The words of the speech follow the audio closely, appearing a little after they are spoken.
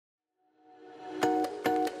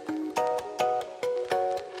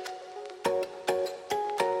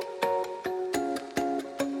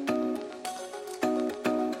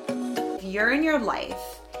you're in your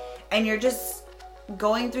life and you're just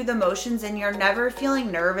going through the motions and you're never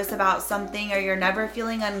feeling nervous about something or you're never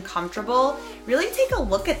feeling uncomfortable, really take a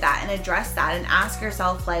look at that and address that and ask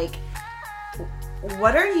yourself, like,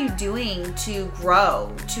 what are you doing to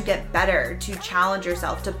grow, to get better, to challenge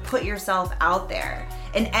yourself, to put yourself out there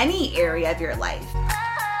in any area of your life?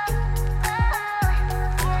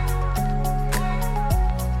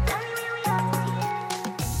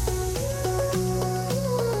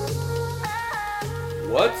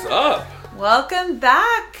 What's up? Welcome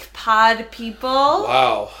back, pod people.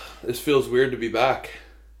 Wow, this feels weird to be back.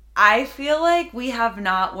 I feel like we have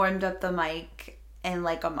not warmed up the mic in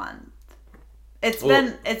like a month. It's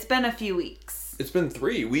been a few weeks. It's been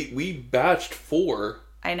 3. We batched 4.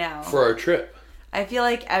 I know. For our trip. I feel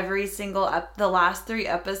like every single the last 3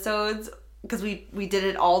 episodes, because we did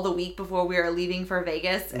it all the week before we were leaving for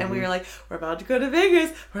Vegas, and we were like, we're about to go to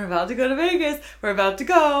Vegas, we're about to go to Vegas, we're about to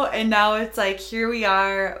go, and now it's like, here we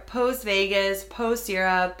are, post Vegas, post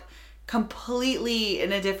Europe, completely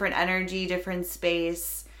in a different energy, different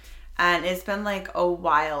space, and it's been like a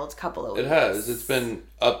wild couple of weeks. It has. It's been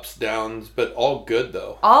ups, downs, but all good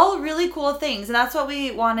though. All really cool things, and that's what we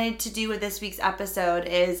wanted to do with this week's episode,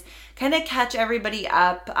 is kind of catch everybody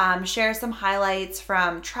up, share some highlights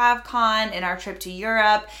from TravCon and our trip to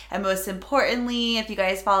Europe, and most importantly, if you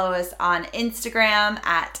guys follow us on Instagram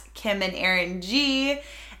at Kim and Aaron G,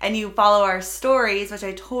 and you follow our stories, which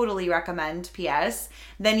I totally recommend, PS,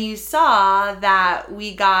 then you saw that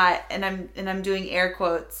we got, and I'm doing air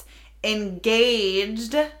quotes,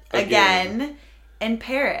 engaged again in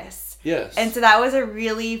Paris. Yes. And so that was a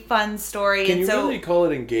really fun story. Can you really call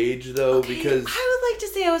it engaged though? Okay, because I would like to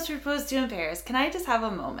say I was proposed to in Paris. Can I just have a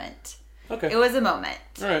moment? Okay. It was a moment.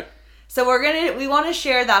 All right. So we want to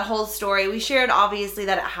share that whole story. We shared obviously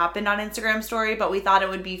that it happened on Instagram story, but we thought it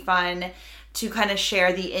would be fun to kind of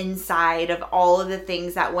share the inside of all of the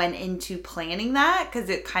things that went into planning that, because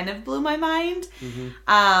it kind of blew my mind.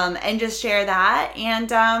 And just share that and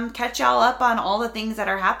catch y'all up on all the things that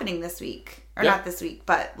are happening this week. Or not this week,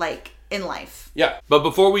 but like in life. Yeah. But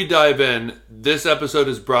before we dive in, this episode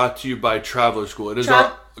is brought to you by Traveler School. It is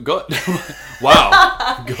go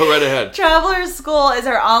Wow. Go right ahead. Traveler School is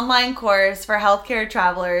our online course for healthcare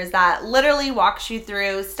travelers that literally walks you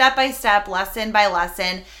through step by step, lesson by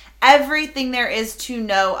lesson, everything there is to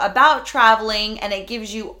know about traveling, and it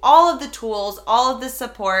gives you all of the tools, all of the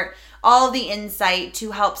support, all of the insight to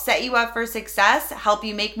help set you up for success, help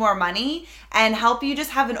you make more money, and help you just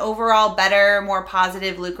have an overall better, more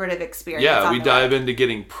positive, lucrative experience. Yeah, we dive into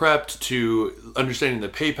getting prepped, to understanding the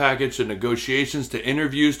pay package, to negotiations, to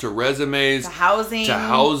interviews, to resumes, to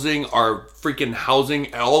housing, our freaking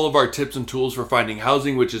housing, all of our tips and tools for finding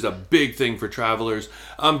housing, which is a big thing for travelers,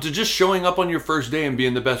 to just showing up on your first day and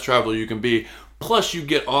being the best traveler you can be. Plus, you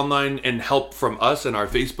get online and help from us in our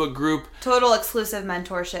Facebook group. Total exclusive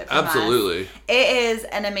mentorship from Absolutely. us. It is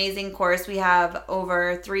an amazing course. We have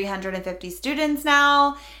over 350 students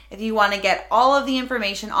now. If you want to get all of the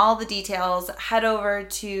information, all the details, head over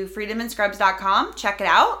to freedomandscrubs.com. Check it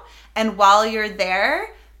out. And while you're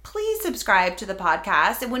there, please subscribe to the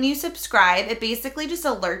podcast. And when you subscribe, it basically just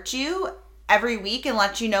alerts you every week and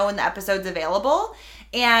lets you know when the episode's available.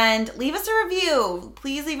 And leave us a review.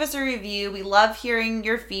 Please leave us a review. We love hearing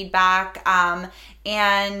your feedback.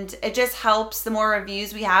 And it just helps. The more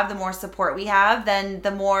reviews we have, the more support we have, then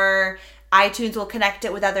the more iTunes will connect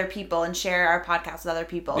it with other people and share our podcast with other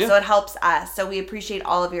people. Yeah. So it helps us. So we appreciate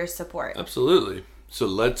all of your support. Absolutely. So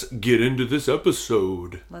let's get into this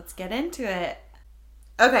episode. Let's get into it.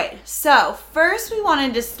 Okay, so first we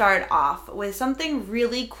wanted to start off with something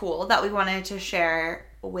really cool that we wanted to share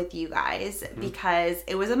with you guys, because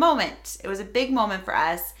it was a moment. It was a big moment for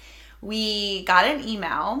us. We got an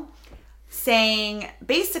email saying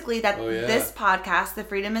basically that this podcast, the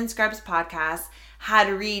Freedom and Scrubs podcast, had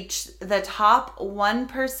reached the top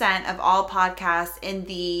 1% of all podcasts in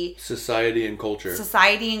the Society and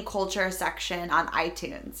Culture section on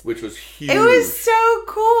iTunes. Which was huge. It was so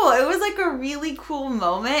cool. It was like a really cool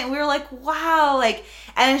moment. And we were like, wow.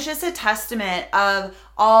 And it's just a testament of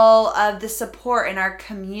all of the support in our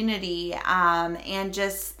community, and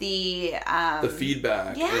just the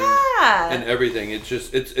feedback, and everything.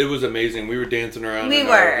 It was amazing. We were dancing around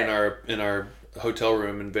in our hotel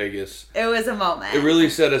room in Vegas. It was a moment. It really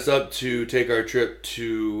set us up to take our trip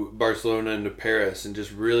to Barcelona and to Paris, and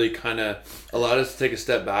just really kind of allowed us to take a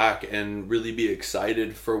step back and really be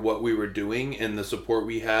excited for what we were doing and the support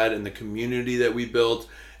we had and the community that we built.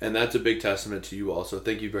 And that's a big testament to you all. So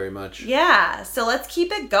thank you very much. Yeah. So let's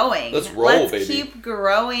keep it going. Let's roll, baby. Let's keep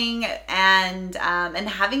growing and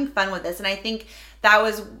having fun with this. And I think that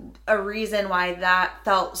was a reason why that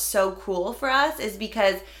felt so cool for us is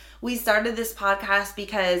because we started this podcast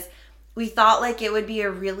because we thought like it would be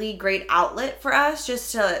a really great outlet for us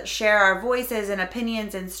just to share our voices and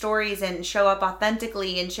opinions and stories and show up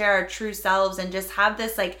authentically and share our true selves and just have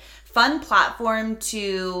this like fun platform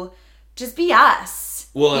to just be us.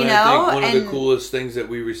 Well, and I think one of the coolest things that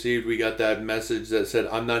we received, we got that message that said,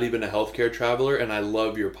 "I'm not even a healthcare traveler and I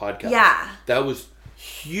love your podcast." Yeah. That was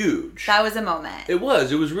huge. That was a moment. It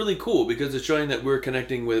was really cool because it's showing that we're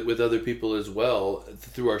connecting with other people as well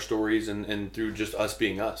through our stories and through just us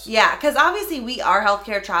being us. Yeah, because obviously we are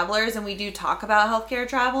healthcare travelers and we do talk about healthcare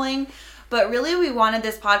traveling, but really we wanted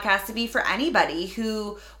this podcast to be for anybody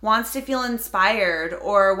who wants to feel inspired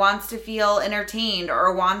or wants to feel entertained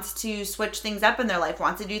or wants to switch things up in their life,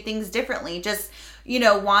 wants to do things differently, just,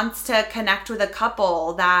 wants to connect with a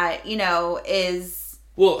couple that, is...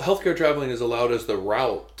 Well, healthcare traveling has allowed us the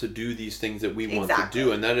route to do these things that we want to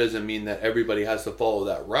do. And that doesn't mean that everybody has to follow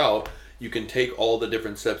that route. You can take all the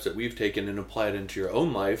different steps that we've taken and apply it into your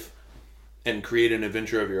own life and create an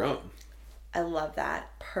adventure of your own. I love that.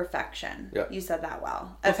 Perfection. Yeah. You said that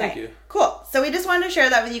well. Okay. Well, thank you. Cool. So we just wanted to share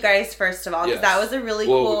that with you guys first of all, because that was a really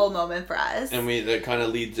cool moment for us. And that kind of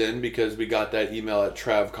leads in because we got that email at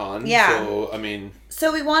TravCon. Yeah.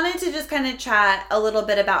 So, we wanted to just kind of chat a little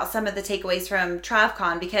bit about some of the takeaways from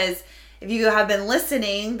TravCon, because if you have been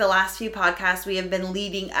listening, the last few podcasts, we have been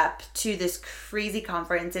leading up to this crazy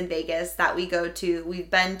conference in Vegas that we've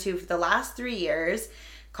been to for the last 3 years,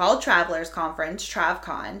 called Travelers Conference,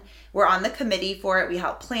 TravCon. We're on the committee for it. We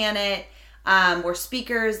help plan it. We're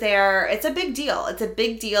speakers there. It's a big deal.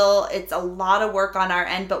 It's a lot of work on our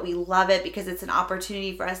end, but we love it because it's an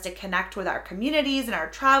opportunity for us to connect with our communities and our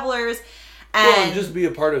travelers. And just be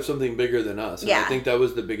a part of something bigger than us. And yeah. I think that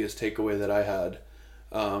was the biggest takeaway that I had,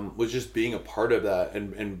 was just being a part of that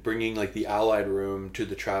and bringing like the Allied Room to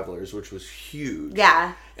the travelers, which was huge.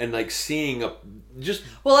 Yeah. And like seeing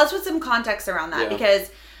Well, let's put some context around that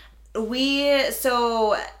because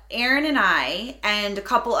Aaron and I and a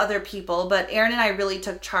couple other people, but Aaron and I really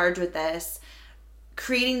took charge with this,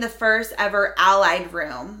 creating the first ever Allied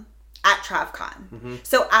Room at TravCon. Mm-hmm.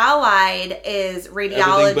 So Allied is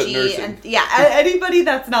radiology and anybody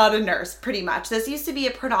that's not a nurse, pretty much. This used to be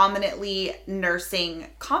a predominantly nursing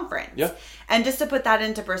conference. Yeah. And just to put that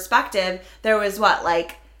into perspective, there was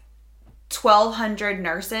 1,200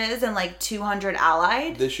 nurses and 200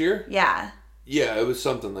 Allied this year? Yeah. Yeah, it was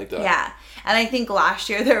something like that. Yeah. And I think last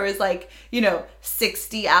year there was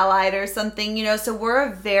 60 Allied or something, so we're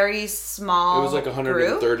a very small It was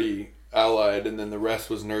 130 group. Allied and then the rest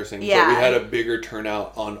was nursing. Yeah. But we had a bigger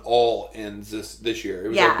turnout on all ends this year. It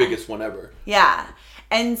was our biggest one ever. Yeah.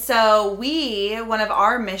 And so one of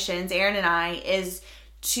our missions, Aaron and I, is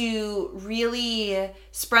to really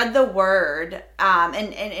spread the word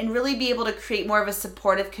and really be able to create more of a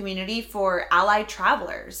supportive community for Allied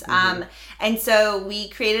travelers. Mm-hmm. And so we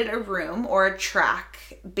created a room or a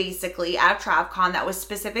track basically at TravCon that was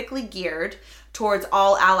specifically geared towards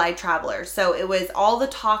all Allied travelers. So it was all the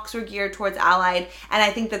talks were geared towards Allied. And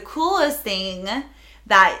I think the coolest thing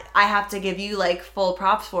that I have to give you full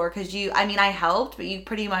props for, because I helped, but you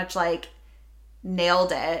pretty much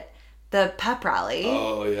nailed the pep rally.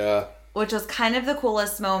 Oh, yeah. Which was kind of the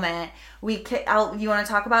coolest moment. You want to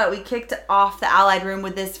talk about it? We kicked off the Allied Room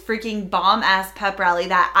with this freaking bomb-ass pep rally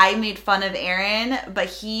that I made fun of Aaron, but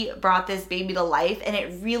he brought this baby to life, and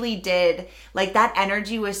it really did. That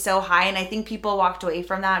energy was so high, and I think people walked away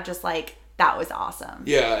from that just that was awesome.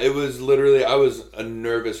 Yeah, it was literally, I was a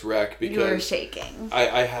nervous wreck because you were shaking.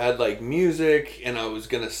 I had music and I was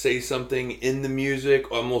going to say something in the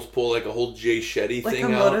music, almost pull a whole Jay Shetty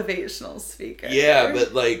thing out. Like a motivational speaker. Yeah,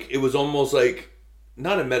 but it was almost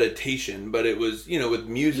not a meditation, but it was, with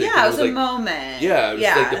music. Yeah, it was a moment. Yeah, it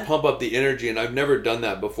was to pump up the energy, and I've never done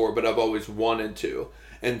that before, but I've always wanted to.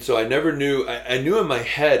 And so I never knew, I knew in my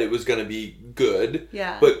head it was going to be good.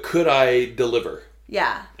 Yeah. But could I deliver?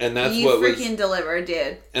 Yeah. And that's you freaking delivered,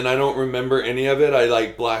 dude. And I don't remember any of it.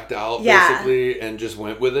 I blacked out basically and just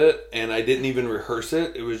went with it. And I didn't even rehearse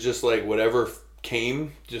it. It was just whatever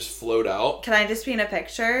came just flowed out. Can I just paint a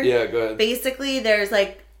picture? Yeah, go ahead. Basically, there's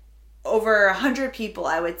over 100 people,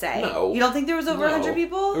 I would say. No. You don't think there was over 100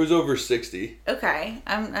 people? There was over 60. Okay.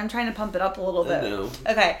 I'm trying to pump it up a little bit. I know.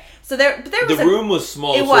 Okay. So there was the room was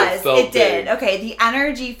small, it did. big. Okay. The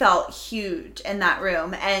energy felt huge in that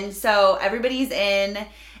room. And so everybody's in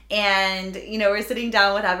and, we're sitting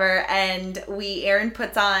down, whatever, and Aaron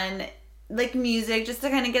puts on music just to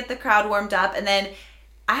kind of get the crowd warmed up. And then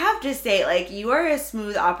I have to say, you are a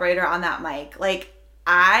smooth operator on that mic.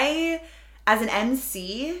 As an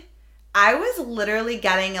MC, I was literally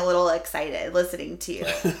getting a little excited listening to you.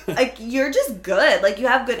 Like, you're just good. Like, you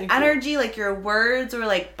have good energy. Like, your words were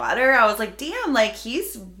like butter. I was like, damn, like,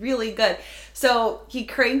 he's really good. So he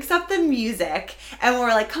cranks up the music, and we're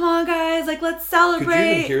like, come on, guys. Like, let's celebrate. Could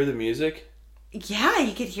you even hear the music? Yeah,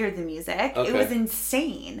 you could hear the music. Okay. It was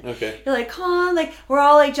insane. Okay. You're like, come on, like, we're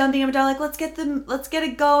all like jumping up and down, like, let's get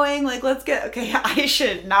it going, like, okay, I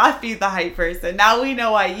should not be the hype person. Now we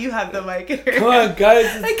know why you have the mic. Come on,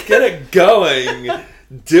 guys, let's get it going.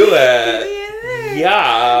 Do it.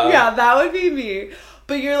 Yeah. Yeah, that would be me.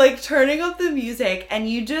 But you're like turning up the music, and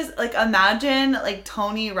you just like imagine like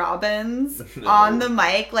Tony Robbins on the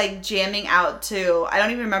mic, like jamming out to, I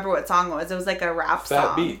don't even remember what song it was. It was like a rap song.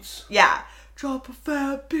 Fat beats. Yeah. Drop a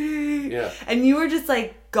fat beat. Yeah. And you were just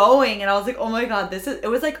like going, and I was like, oh my God, it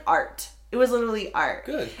was like art. It was literally art.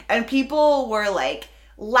 Good. And people were like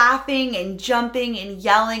laughing and jumping and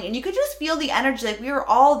yelling, and you could just feel the energy. Like, we were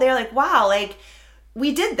all there, like, wow, like,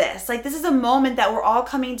 we did this. Like, this is a moment that we're all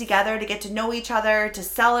coming together to get to know each other, to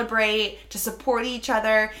celebrate, to support each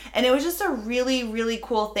other. And it was just a really, really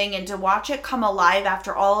cool thing. And to watch it come alive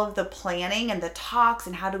after all of the planning and the talks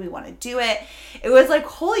and how do we want to do it, it was like,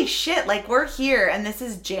 holy shit, like, we're here and this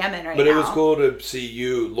is jamming right now. But it was cool to see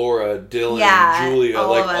you, Laura, Dylan, Julia,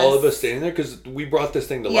 all of us standing there, because we brought this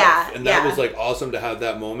thing to life. And that was like awesome to have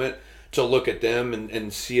that moment, to look at them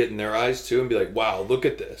and see it in their eyes too, and be like, wow, look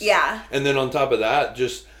at this. Yeah. And then on top of that,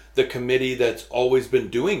 just the committee that's always been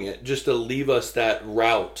doing it, just to leave us that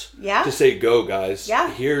route. Yeah. To say, go, guys.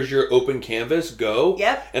 Yeah. Here's your open canvas, go.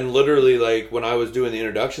 Yep. And literally, like, when I was doing the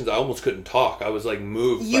introductions, I almost couldn't talk. I was like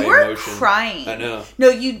moved by emotion. You were crying. I know. No,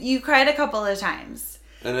 you cried a couple of times.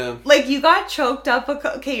 I know. Like, you got choked up.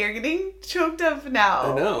 Okay, you're getting choked up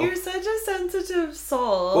now. I know. You're such a sensitive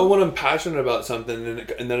soul. Well, when I'm passionate about something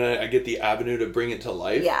and then I get the avenue to bring it to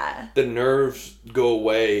life, the nerves go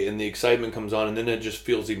away and the excitement comes on, and then it just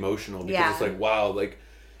feels emotional, because it's like, wow, like,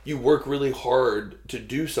 you work really hard to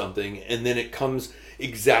do something, and then it comes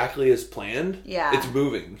exactly as planned. Yeah. It's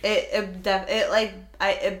moving.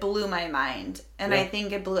 It blew my mind. And I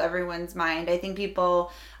think it blew everyone's mind. I think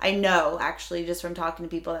I know actually just from talking to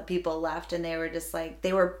people, that people left and they were just like,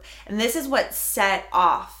 and this is what set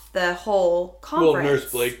off the whole conference. Well,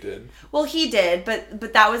 Nurse Blake did. Well, he did,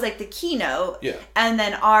 but that was like the keynote. Yeah. And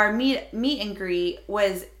then our meet and greet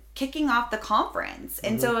was kicking off the conference.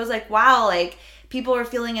 And so it was like, wow, like, people were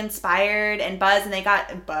feeling inspired and buzzed, and they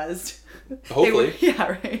got buzzed. Hopefully.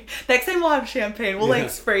 Right. Next time we'll have champagne. We'll like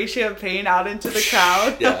spray champagne out into the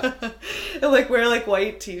crowd. Yeah. And like wear like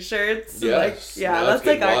white t-shirts. Yes. That's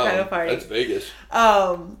like our kind of party. That's Vegas.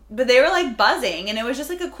 But they were like buzzing, and it was just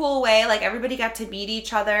like a cool way. Like, everybody got to meet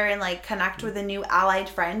each other and like connect with a new allied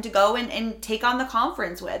friend to go and take on the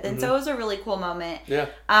conference with. And so it was a really cool moment. Yeah.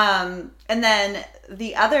 And then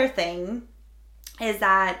the other thing is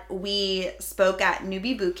that we spoke at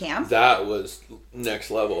Newbie Boot Camp. That was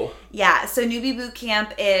next level. Yeah, so Newbie Boot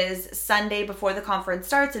Camp is Sunday before the conference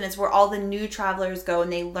starts, and it's where all the new travelers go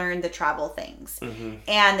and they learn the travel things. Mm-hmm.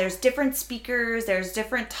 And there's different speakers, there's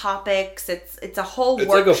different topics. It's a whole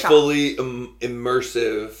workshop. It's like a fully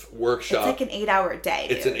immersive workshop. It's like an 8-hour day.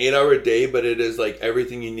 It's an 8-hour day, but it is like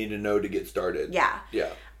everything you need to know to get started. Yeah.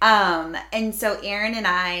 Yeah. And so Aaron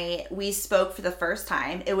and we spoke for the first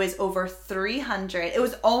time. It was over 300. It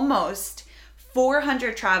was almost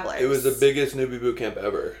 400 travelers. It was the biggest Newbie Boot Camp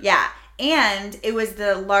ever. Yeah. And it was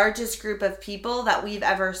the largest group of people that we've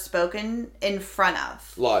ever spoken in front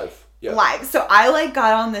of. Live. Yeah. Live. So I like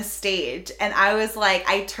got on the stage and I was like,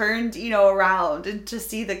 I turned, around and to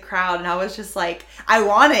see the crowd, and I was just like, I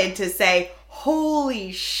wanted to say,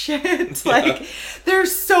 holy shit. Like,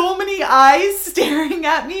 there's so many eyes staring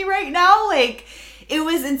at me right now. Like, it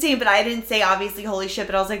was insane, but I didn't say obviously holy shit,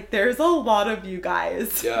 but I was like, there's a lot of you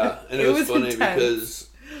guys. Yeah. And it was funny intense.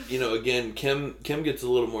 because, again, Kim gets a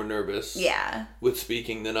little more nervous. Yeah. With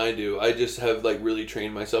speaking than I do. I just have like really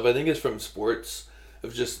trained myself. I think it's from sports,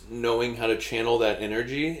 of just knowing how to channel that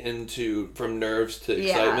energy from nerves to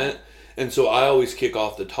excitement. And so I always kick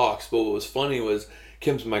off the talks. But what was funny was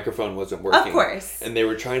Kim's microphone wasn't working. Of course. And they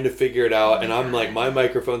were trying to figure it out. And I'm like, my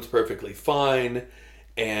microphone's perfectly fine.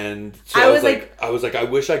 And so I was like, I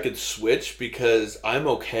wish I could switch because I'm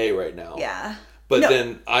okay right now. Yeah. But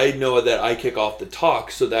then I know that I kick off the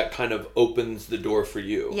talk, so that kind of opens the door for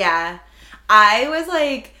you. Yeah. I was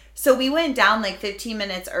like, so we went down like 15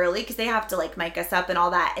 minutes early because they have to like mic us up and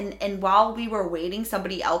all that. And while we were waiting,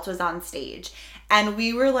 somebody else was on stage. And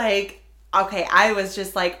we were like, okay, I was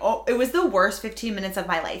just like, oh, it was the worst 15 minutes of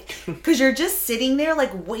my life. Because you're just sitting there,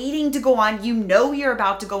 like, waiting to go on. You know you're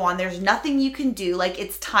about to go on. There's nothing you can do. Like,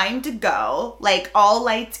 it's time to go. Like, all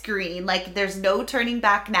lights green. Like, there's no turning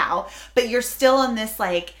back now. But you're still in this,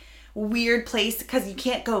 like, weird place because you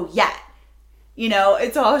can't go yet. You know,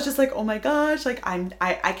 and so I was just like, oh my gosh, like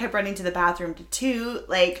I kept running to the bathroom to toot,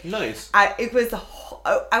 like nice. I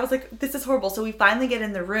was like, this is horrible. So we finally get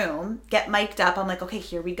in the room, get mic'd up. I'm like, okay,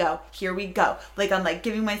 here we go. Like I'm like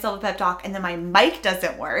giving myself a pep talk, and then my mic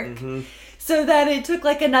doesn't work. Mm-hmm. So then it took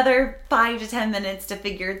like another 5 to 10 minutes to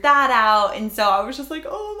figure that out, and so I was just like,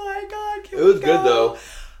 oh my god, it was good though.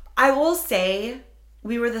 I will say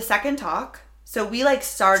we were the second talk. So we like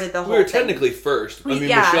started the whole thing. We were technically first.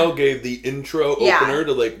 Michelle gave the intro opener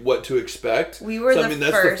to like what to expect. We were that's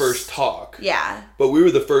the first talk. Yeah. But we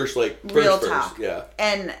were the first like real talk. Yeah.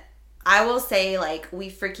 And I will say like we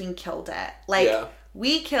freaking killed it. Like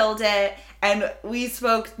we killed it, and we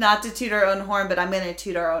spoke, not to toot our own horn, but I'm going to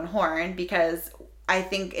toot our own horn because I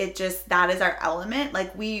think that is our element.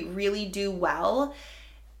 Like we really do well.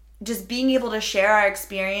 Just being able to share our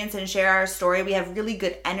experience and share our story. We have really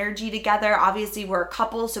good energy together. Obviously, we're a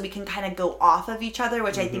couple, so we can kind of go off of each other,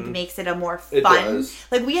 which I think makes it a more fun.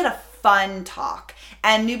 Like, we had a fun talk.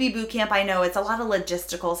 And Newbie Bootcamp, I know it's a lot of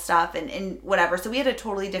logistical stuff and whatever. So we had a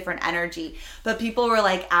totally different energy. But people were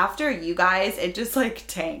like, after you guys, it just like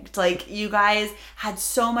tanked. Like, you guys had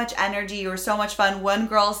so much energy. You were so much fun. One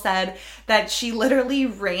girl said that she literally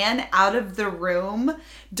ran out of the room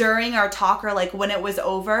during our talk, or like when it was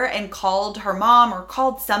over, and called her mom or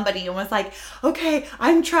called somebody and was like, okay,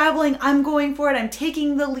 I'm traveling. I'm going for it. I'm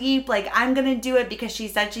taking the leap. Like, I'm going to do it, because she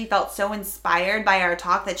said she felt so inspired by our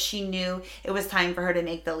talk that she knew it was time for her to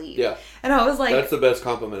make the leap. Yeah. And I was like, that's the best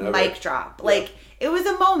compliment ever. Mic drop. Yeah. Like, it was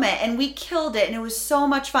a moment, and we killed it, and it was so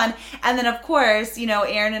much fun. And then, of course, you know,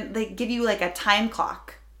 Aaron, they give you like a time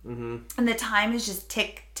clock. Mm-hmm. And the time is just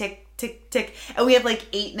tick, tick, tick, tick. And we have like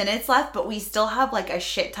 8 minutes left, but we still have like a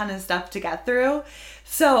shit ton of stuff to get through.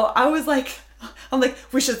 So I was like, I'm like,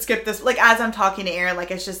 we should skip this. Like, as I'm talking to Aaron, like,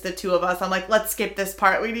 it's just the two of us. I'm like, let's skip this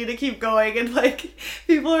part. We need to keep going. And like,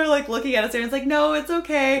 people are like looking at us. Aaron's like, no, it's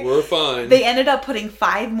okay. We're fine. They ended up putting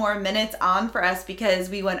 5 more minutes on for us because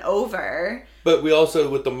we went over. But we also,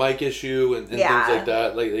 with the mic issue and things like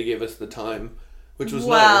that, like they gave us the time, which was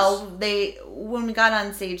nice. Well, when we got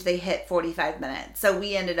on stage, they hit 45 minutes. So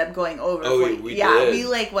we ended up going over. Oh, 40. We did. We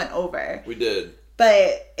like went over. We did.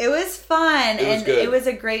 But it was fun, and it was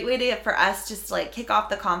a great way for us just to like kick off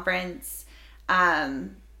the conference.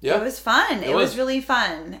 It was fun. It was really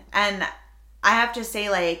fun. And I have to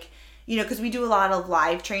say, like, you know, because we do a lot of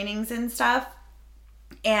live trainings and stuff,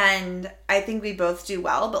 and I think we both do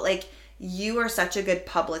well, but like, you are such a good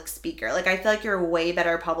public speaker. Like, I feel like you're a way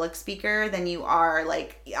better public speaker than you are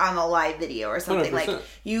like on a live video or something. 100%. Like,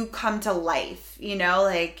 you come to life, you know,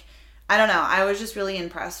 like, I don't know. I was just really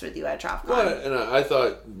impressed with you at TravCon. Well, and I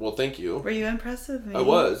thought, well, thank you. Were you impressed with me? I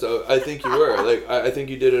was. I think you were. Like, I think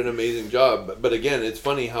you did an amazing job. But again, it's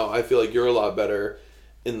funny how I feel like you're a lot better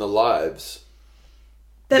in the lives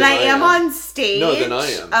than I am on stage. No, than I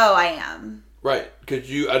am. Oh, I am. Right, because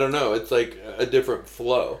I don't know. It's like a different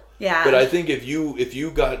flow. Yeah. But I think if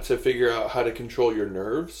you got to figure out how to control your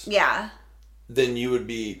nerves. Yeah. Then you would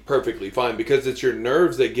be perfectly fine, because it's your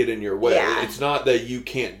nerves that get in your way. Yeah. It's not that you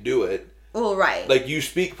can't do it. Well, right. Like, you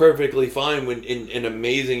speak perfectly fine when and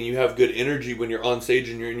amazing. You have good energy when you're on stage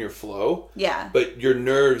and you're in your flow. Yeah. But your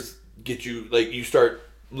nerves get you, like, you start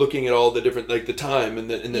looking at all the different, like, the time and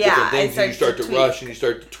the different things, and you start to rush and you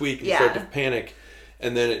start to tweak and you start to panic.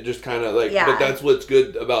 And then it just kind of like, but that's what's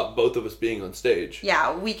good about both of us being on stage.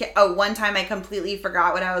 Yeah, one time I completely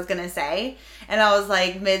forgot what I was going to say. And I was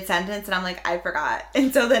like mid-sentence and I'm like, I forgot.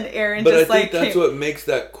 And so then Aaron but just like... But I think that's what makes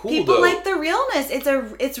that cool, people though. like the realness.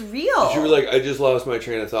 It's real. You were like, I just lost my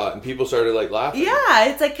train of thought. And people started like laughing. Yeah,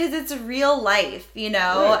 it's like, because it's real life, you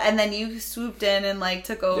know? Right. And then you swooped in and like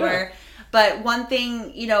took over. Yeah. But one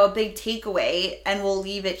thing, you know, a big takeaway, and we'll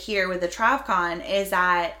leave it here with the TravCon, is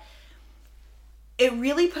that it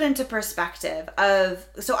really put into perspective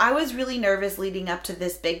so I was really nervous leading up to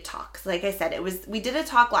this big talk. Like I said, we did a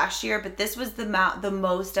talk last year, but this was the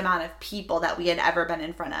most amount of people that we had ever been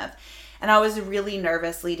in front of. And I was really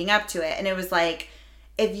nervous leading up to it. And it was like,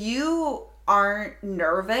 if you aren't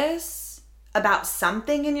nervous about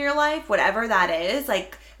something in your life, whatever that is,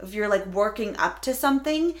 like if you're like working up to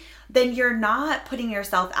something, then you're not putting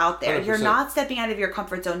yourself out there. 100%. You're not stepping out of your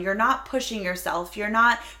comfort zone. You're not pushing yourself. You're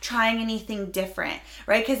not trying anything different,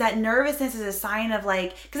 right? Because that nervousness is a sign of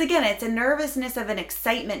like, because again, it's a nervousness of an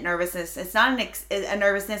excitement nervousness. It's not a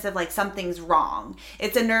nervousness of like something's wrong.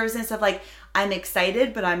 It's a nervousness of like, I'm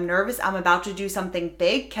excited, but I'm nervous. I'm about to do something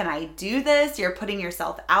big. Can I do this? You're putting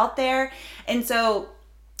yourself out there. And so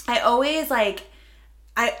I always like,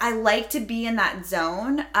 I like to be in that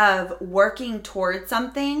zone of working towards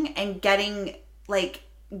something and getting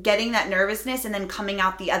that nervousness and then coming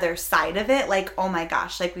out the other side of it like, oh my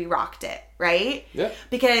gosh, like we rocked it, right? Yeah.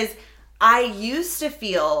 Because I used to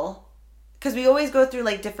feel, because we always go through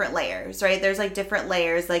like different layers, right? There's like different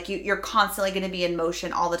layers. Like you're constantly going to be in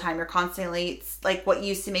motion all the time. You're constantly, it's like what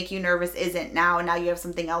used to make you nervous isn't now. And now you have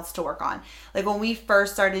something else to work on. Like when we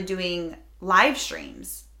first started doing live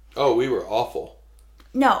streams. Oh, we were awful.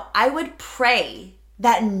 No, I would pray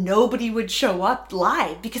that nobody would show up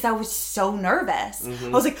live because I was so nervous. I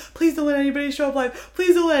was like, please don't let anybody show up live.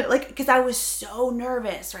 Please don't let, like, because I was so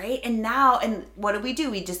nervous, right? And now, and what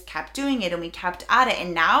do? We just kept doing it and we kept at it.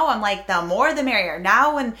 And now I'm like, the more the merrier.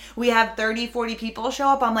 Now when we have 30, 40 people show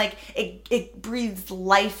up, I'm like, it breathes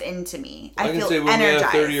life into me. I can feel say when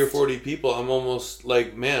energized. we have 30 or 40 people, I'm almost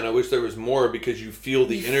like, man, I wish there was more because you feel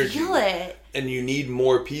the energy. Feel it. And you need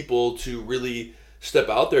more people to really step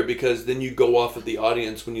out there because then you go off of the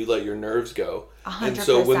audience when you let your nerves go. 100%. And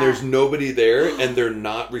so when there's nobody there and they're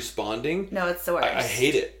not responding, no, it's the worst. I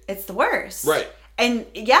hate it. It's the worst. Right. And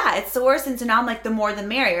yeah, it's the worst. And so now I'm like, the more the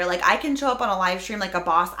merrier. Like I can show up on a live stream like a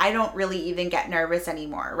boss. I don't really even get nervous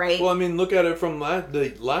anymore, right? Well, I mean, look at it from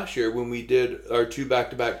last year when we did our 2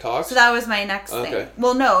 back-to-back talks. So that was my next thing.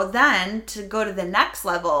 Well, no, then to go to the next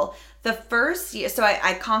level, the first year, so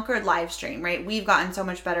I conquered live stream, right? We've gotten so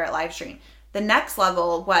much better at live stream. The next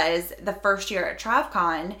level was the first year at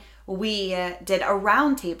TravCon, we did a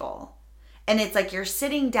round table. And it's like you're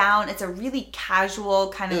sitting down. It's a really casual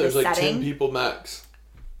kind of there's setting. like 10 people max.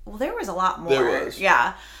 Well, there was a lot more. There was.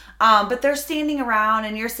 Yeah. But they're standing around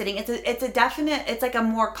and you're sitting. It's like a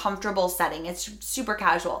more comfortable setting. It's super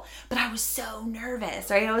casual. But I was so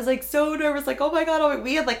nervous, right? I was like so nervous. Like, oh my God.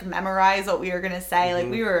 We had like memorized what we were going to say. Like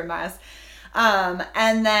we were a mess.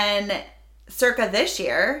 And then circa this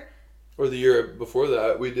year, or the year before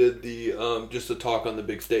that, we did the just a talk on the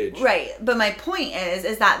big stage. Right. But my point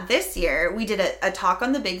is that this year we did a talk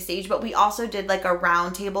on the big stage, but we also did like a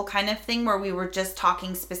round table kind of thing where we were just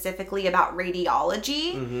talking specifically about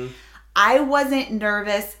radiology. Mm-hmm. I wasn't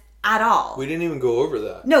nervous at all. We didn't even go over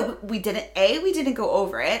that. No, we didn't. We didn't go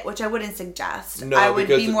over it, which I wouldn't suggest. No, I would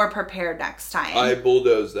be more prepared next time. I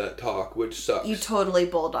bulldozed that talk, which sucks. You totally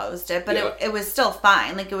bulldozed it, but it was still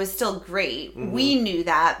fine. Like, it was still great. Mm-hmm. We knew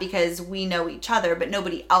that because we know each other, but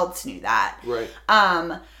nobody else knew that. Right.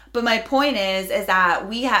 But my point is that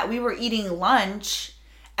we were eating lunch,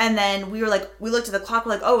 and then we looked at the clock,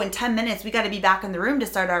 we're like, oh, in 10 minutes, we got to be back in the room to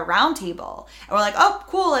start our round table. And we're like, oh,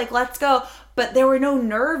 cool, like, let's go. But there were no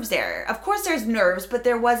nerves there. Of course there's nerves, but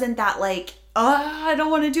there wasn't that like, I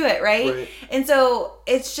don't want to do it, right? And so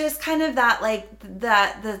it's just kind of that like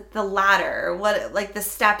the ladder, what like the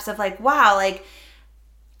steps of like, wow, like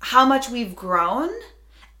how much we've grown.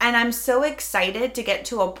 And I'm so excited to get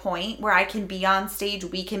to a point where I can be on stage,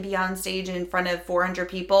 we can be on stage in front of 400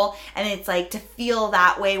 people. And it's like to feel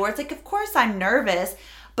that way where it's like, of course I'm nervous,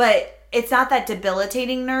 but it's not that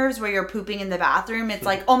debilitating nerves where you're pooping in the bathroom. It's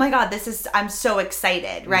like, oh my God, I'm so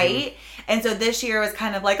excited, right? Mm-hmm. And so this year was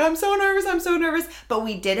kind of like, I'm so nervous. But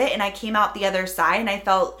we did it and I came out the other side and I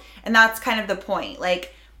felt, and that's kind of the point.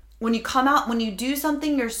 Like when you come out, when you do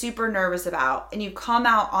something you're super nervous about and you come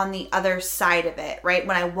out on the other side of it, right?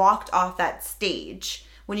 When I walked off that stage,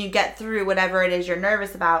 when you get through whatever it is you're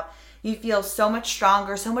nervous about, you feel so much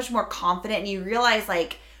stronger, so much more confident, and you realize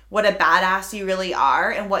like, what a badass you really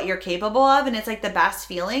are and what you're capable of. And it's like the best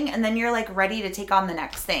feeling. And then you're like ready to take on the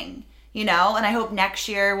next thing, you know? And I hope next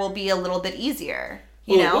year will be a little bit easier,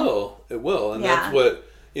 you know? It will. And that's what,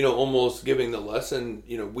 almost giving the lesson,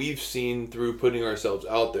 we've seen through putting ourselves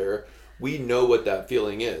out there. We know what that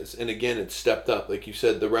feeling is. And again, it's stepped up. Like you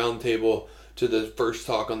said, the round table to the first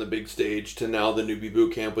talk on the big stage to now the newbie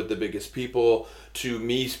boot camp with the biggest people to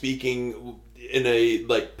me speaking in a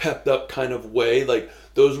like pepped up kind of way. Like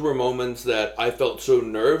those were moments that I felt so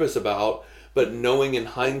nervous about, but knowing in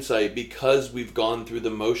hindsight, because we've gone through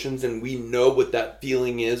the motions and we know what that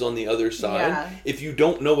feeling is on the other side. If you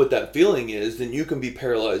don't know what that feeling is, then you can be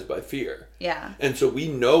paralyzed by fear. Yeah. And so we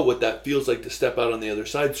know what that feels like to step out on the other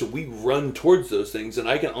side. So we run towards those things. And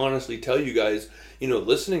I can honestly tell you guys,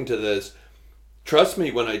 listening to this, trust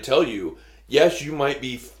me when I tell you, yes, you might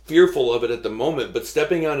be fearful of it at the moment, but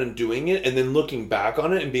stepping out and doing it and then looking back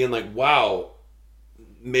on it and being like, wow,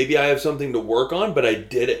 maybe I have something to work on, but I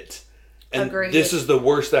did it. And Agreed. This is the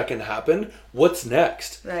worst that can happen. What's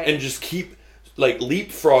next? Right. And just keep like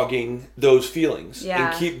leapfrogging those feelings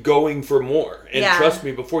and keep going for more. And trust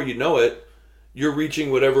me, before you know it, you're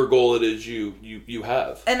reaching whatever goal it is you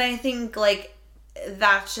have. And I think like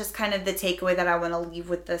that's just kind of the takeaway that I want to leave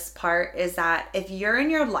with this part is that if you're in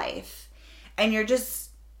your life and you're just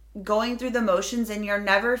going through the motions and you're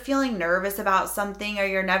never feeling nervous about something or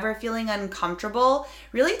you're never feeling uncomfortable,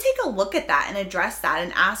 really take a look at that and address that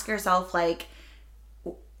and ask yourself, like,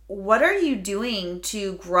 what are you doing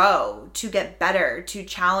to grow, to get better, to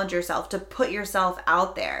challenge yourself, to put yourself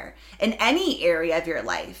out there in any area of your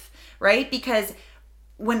life, right? Because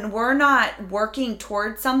when we're not working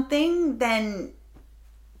towards something, then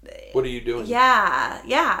what are you doing?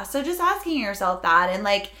 Yeah. So just asking yourself that and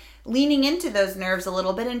like leaning into those nerves a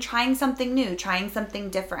little bit and trying something new, trying something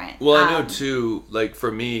different. Well, I know too, like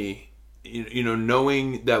for me, you know,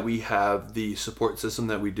 knowing that we have the support system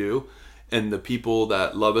that we do and the people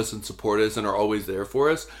that love us and support us and are always there for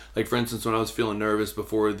us. Like for instance, when I was feeling nervous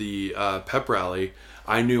before the pep rally,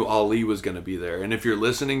 I knew Ali was going to be there. And if you're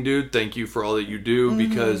listening, dude, thank you for all that you do,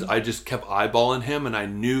 because I just kept eyeballing him and I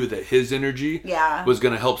knew that his energy was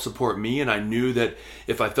going to help support me. And I knew that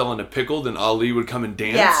if I fell in a pickle, then Ali would come and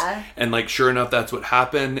dance. Yeah. And like, sure enough, that's what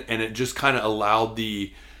happened. And it just kind of allowed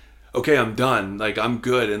okay, I'm done. Like, I'm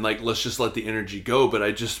good. And like, let's just let the energy go. But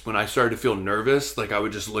when I started to feel nervous, like I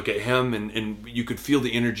would just look at him and you could feel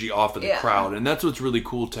the energy off of the crowd. And that's what's really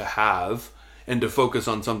cool to have and to focus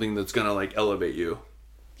on something that's going to like elevate you.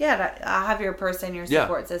 Yeah, to have your person, your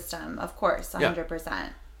support system, of course, 100%.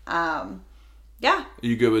 Yeah.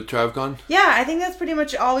 You good with TravCon? Yeah, I think that's pretty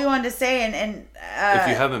much all we wanted to say. And if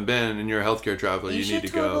you haven't been and you're a healthcare traveler, you need to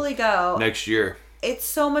totally go next year. It's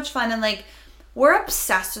so much fun. And like, we're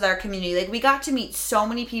obsessed with our community. Like, we got to meet so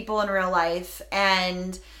many people in real life,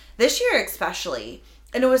 and this year especially.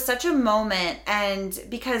 And it was such a moment, and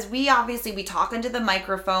because we talk into the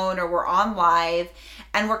microphone or we're on live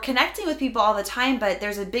and we're connecting with people all the time, but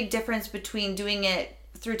there's a big difference between doing it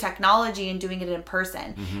through technology and doing it in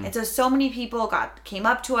person. And so many people came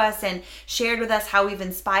up to us and shared with us how we've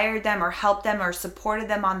inspired them or helped them or supported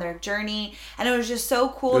them on their journey. And it was just so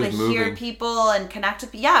cool to hear people and connect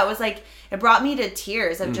with. Yeah, it was like, it brought me to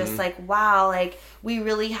tears of just like, wow, like we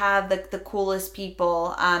really have the coolest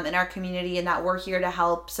people in our community, and that we're here to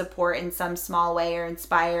help support in some small way or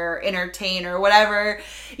inspire or entertain or whatever.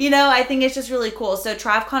 You know, I think it's just really cool. So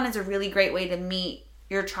TravCon is a really great way to meet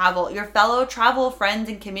your fellow travel friends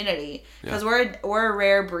and community, because we're a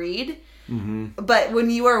rare breed. But when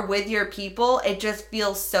you are with your people, it just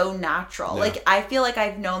feels so natural. Like, I feel like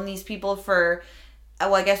I've known these people for,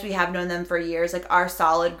 well, I guess we have known them for years. Like, our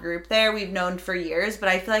solid group there, we've known for years, but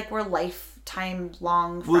I feel like we're lifetime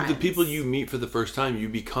long friends. Well, the people you meet for the first time, you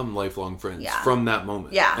become lifelong friends from that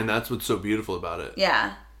moment. Yeah. And that's what's so beautiful about it.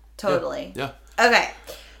 Yeah, totally. Yeah. Okay.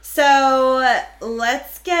 So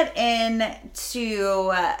let's get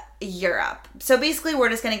into Europe. So basically, we're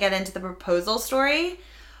just going to get into the proposal story.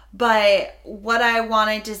 But what I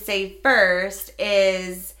wanted to say first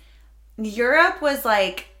is Europe was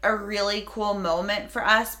like a really cool moment for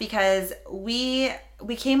us, because we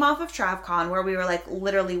came off of TravCon where we were like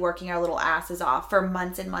literally working our little asses off for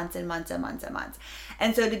months and months and months and months and months.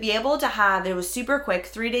 And so to be able to have, it was super quick,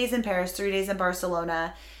 3 days in Paris, 3 days in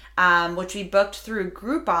Barcelona, which we booked through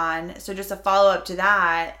Groupon. So just a follow up to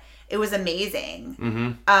that, it was amazing.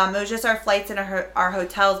 It was just our flights and our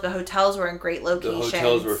hotels, but hotels were in great locations. The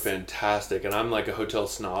hotels were fantastic, and I'm like a hotel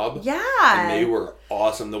snob. Yeah. And they were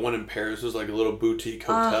awesome. The one in Paris was like a little boutique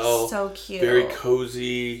hotel. Oh, so cute. Very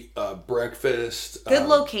cozy, breakfast. Good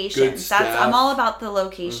location. Good staff. I'm all about the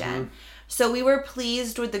location. So we were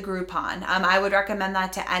pleased with the Groupon. I would recommend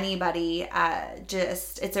that to anybody.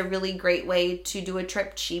 It's a really great way to do a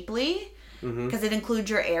trip cheaply, because it includes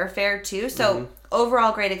your airfare too. So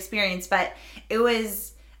overall, great experience. But it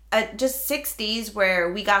was just 6 days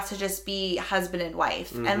where we got to just be husband and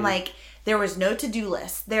wife, and like there was no to-do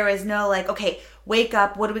list. There was no like, okay, wake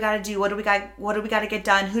up. What do we got to do? What do we got to get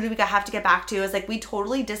done? Who do we have to get back to? It was like we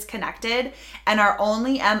totally disconnected, and our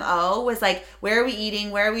only MO was like, where are we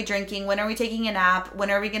eating? Where are we drinking? When are we taking a nap?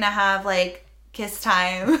 When are we gonna have like kiss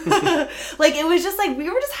time? Like, it was just like we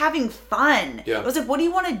were just having fun. Yeah. It was like, what do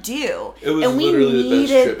you want to do? It was literally the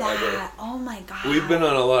best trip ever. Oh my god. We've been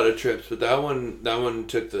on a lot of trips, but that one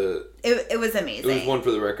took the. It was amazing. It was one for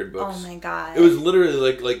the record books. Oh my god. It was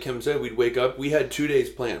literally like Kim said, we'd wake up. We had 2 days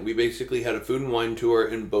planned. We basically had a food and wine tour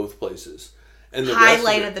in both places. And the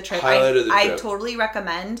highlight of the trip. I totally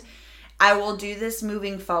recommend. I will do this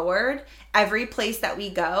moving forward. Every place that we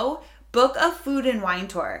go, book a food and wine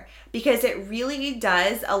tour, because it really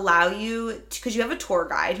does allow you, because you have a tour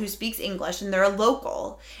guide who speaks English and they're a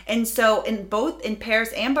local. And so in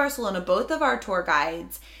Paris and Barcelona, both of our tour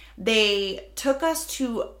guides, they took us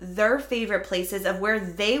to their favorite places of where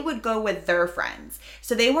they would go with their friends.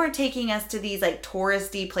 So they weren't taking us to these like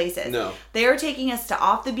touristy places. No. They were taking us to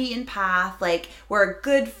off the beaten path, like where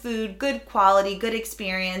good food, good quality, good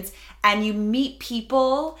experience, and you meet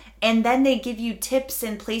people, and then they give you tips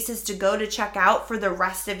and places to go to check out for the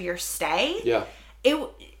rest of your stay. Yeah.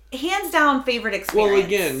 Hands down favorite experience. Well,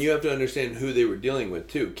 again, you have to understand who they were dealing with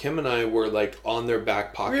too. Kim and I were like on their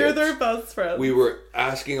back pockets. We were their best friends. We were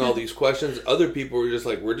asking all these questions. Other people were just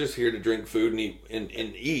like, we're just here to drink food and eat and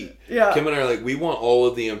eat. Yeah. Kim and I are like, we want all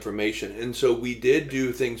of the information. And so we did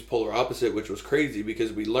do things polar opposite, which was crazy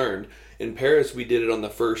because we learned. In Paris, we did it on the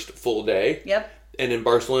first full day. Yep. And in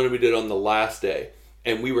Barcelona, we did it on the last day.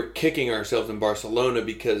 And we were kicking ourselves in Barcelona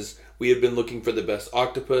because we had been looking for the best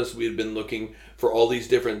octopus. We had been looking for all these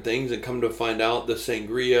different things, and come to find out the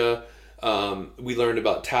sangria. We learned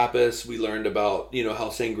about tapas. We learned about, how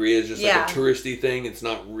sangria is just like a touristy thing. It's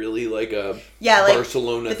not really like a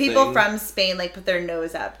Barcelona thing. The people from Spain put their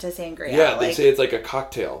nose up to sangria. Yeah, they say it's like a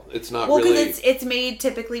cocktail. It's not really... Well, because it's made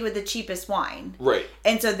typically with the cheapest wine. Right.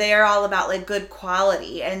 And so they're all about good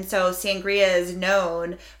quality. And so sangria is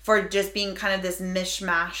known for just being kind of this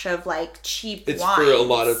mishmash of cheap wines. It's for a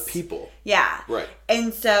lot of people. Yeah. Right.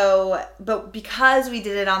 And so, but because we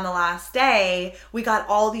did it on the last day, we got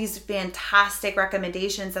all these fantastic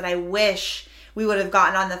recommendations that I wish we would have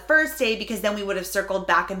gotten on the first day, because then we would have circled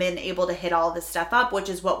back and been able to hit all this stuff up, which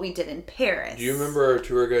is what we did in Paris. Do you remember our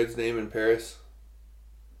tour guide's name in Paris?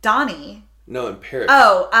 Donnie. No, in Paris.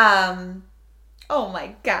 Oh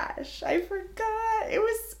my gosh, I forgot.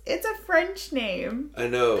 It's a French name. I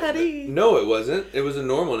know. Petty. No, it wasn't. It was a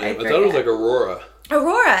normal name. I thought it was Aurora.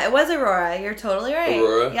 Aurora. It was Aurora. You're totally right.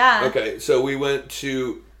 Aurora? Yeah. Okay, so we went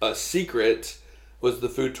to Secret, was the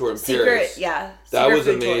food tour in Secret, Paris. yeah. That Secret was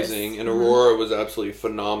amazing, and Aurora was absolutely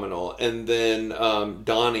phenomenal. And then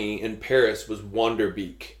Donnie in Paris was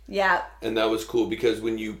Wanderbeek. Yeah. And that was cool because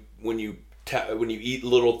when you eat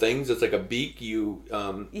little things, it's like a beak. You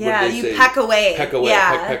peck away.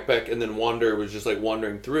 Yeah. Peck, and then wander was just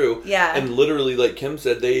wandering through. Yeah. And literally, like Kim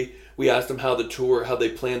said, we asked them how they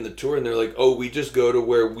planned the tour, and they're like, oh, we just go to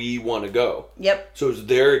where we want to go. Yep. So it was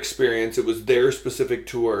their experience. It was their specific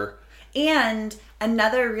tour. And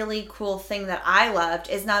another really cool thing that I loved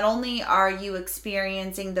is not only are you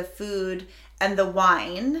experiencing the food and the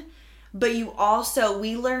wine, but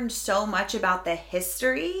we learned so much about the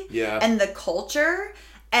history and the culture.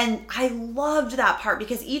 And I loved that part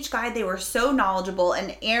because each guide, they were so knowledgeable.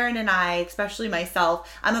 And Aaron and I, especially myself,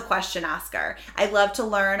 I'm a question asker. I love to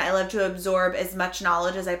learn. I love to absorb as much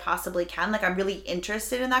knowledge as I possibly can. I'm really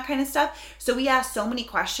interested in that kind of stuff. So we asked so many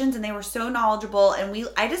questions and they were so knowledgeable. And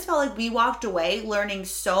I just felt like we walked away learning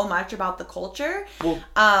so much about the culture. Well,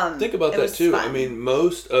 think about that too. Fun. I mean,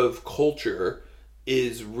 most of culture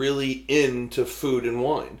is really into food and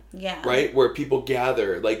wine. Yeah. Right? Where people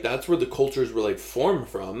gather. That's where the cultures were formed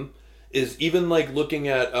from. Is even looking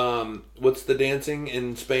at what's the dancing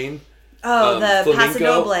in Spain? Oh, the flamenco. Paso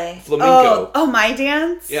Doble. Flamenco. Oh, my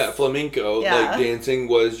dance? Yeah, flamenco. Yeah. Dancing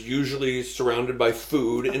was usually surrounded by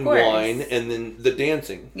food and wine, and then the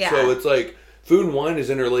dancing. Yeah. So it's food and wine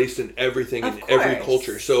is interlaced in everything in every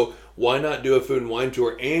culture. So why not do a food and wine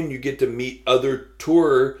tour, and you get to meet other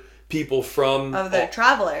tour people from other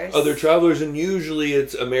travelers, and usually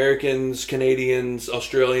it's Americans, Canadians,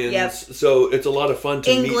 Australians. Yep. So it's a lot of fun to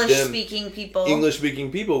meet them. English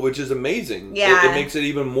speaking people, which is amazing. Yeah. It makes it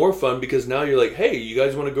even more fun because now you're like, hey, you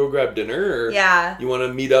guys want to go grab dinner, or you want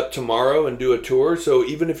to meet up tomorrow and do a tour? So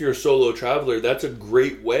even if you're a solo traveler, that's a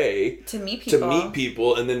great way to meet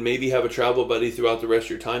people and then maybe have a travel buddy throughout the rest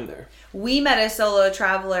of your time there. We met a solo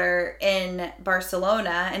traveler in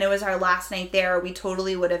Barcelona, and it was our last night there. We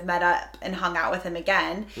totally would have met up and hung out with him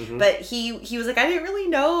again. Mm-hmm. But he was like, I didn't really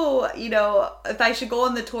know, if I should go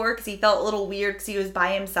on the tour, because he felt a little weird because he was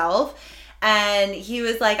by himself. And he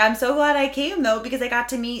was like, I'm so glad I came, though, because I got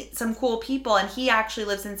to meet some cool people. And he actually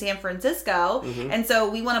lives in San Francisco. Mm-hmm. And so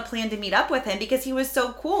we want to plan to meet up with him because he was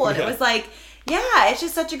so cool. And it was it's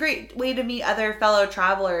just such a great way to meet other fellow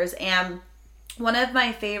travelers. And one of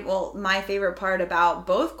my favorite part about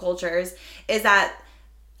both cultures is that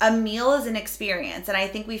a meal is an experience. And I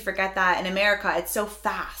think we forget that in America. It's so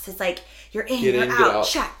fast. It's you're in, you're out.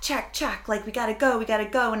 Check. We gotta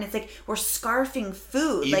go. And it's we're scarfing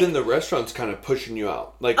food. Even the restaurant's kind of pushing you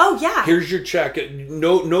out. Oh yeah. Here's your check.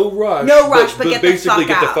 No rush. But get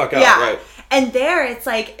the fuck out. Right. And there, it's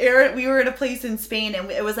like, we were at a place in Spain,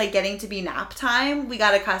 and it was like getting to be nap time. We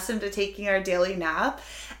got accustomed to taking our daily nap.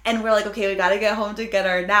 And we're like, okay, we got to get home to get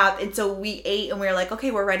our nap. And so we ate, and we were like,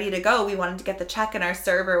 okay, we're ready to go. We wanted to get the check, and our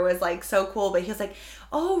server was like so cool. But he was like,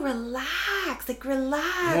 oh, relax. Like, relax.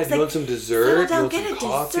 Yeah, like, you want some dessert? Settle down, you want get some a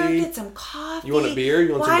coffee? dessert, get some coffee. You want a beer?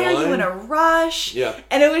 You want some wine? Why are you in a rush? Yeah.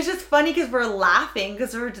 And it was just funny because we're laughing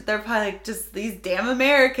because they're probably like, just these damn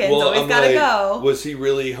Americans always I'm gotta like, go. Was he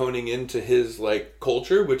really honing into his like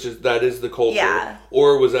culture, that is the culture? Yeah.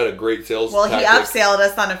 Or was that a great sales Well, he tactic? upselled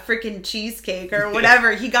us on a freaking cheesecake or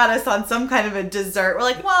whatever. He got us on some kind of a dessert. We're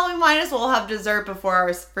like, well, we might as well have dessert before our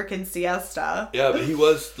freaking siesta. Yeah, but he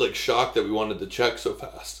was like shocked that we wanted the check so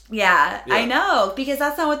fast. Yeah, I know, because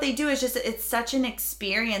that's not what they do. It's such an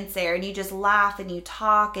experience there, and you just laugh and you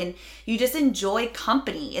talk and you just enjoy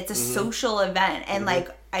company. It's a social event, and like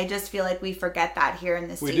I just feel like we forget that here in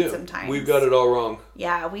the States sometimes. We've got it all wrong.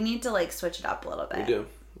 Yeah, we need to like switch it up a little bit.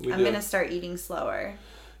 We I'm gonna start eating slower.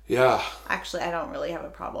 Yeah. Actually, I don't really have a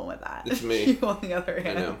problem with that. It's me. You, on the other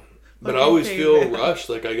hand. I know. But I always feel rushed,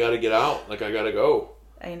 like I gotta get out, like I gotta go.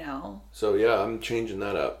 I know. So yeah, I'm changing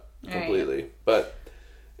that up completely. Right. But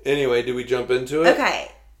anyway, do we jump into it?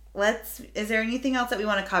 Okay. Is there anything else that we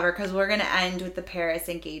want to cover? Because we're going to end with the Paris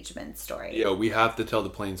engagement story. Yeah, we have to tell the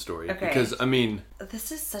plane story. Okay. Because, I mean...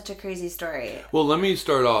 This is such a crazy story. Well, let me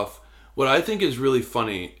start off. What I think is really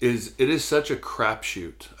funny is it is such a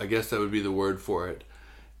crapshoot. I guess that would be the word for it.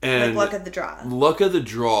 And like luck of the draw. Luck of the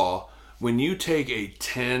draw. When you take a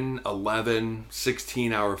 10, 11,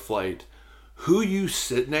 16-hour flight, who you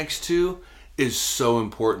sit next to is so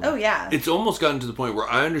important. Oh, yeah. It's almost gotten to the point where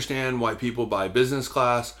I understand why people buy business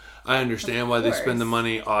class. I understand why they spend the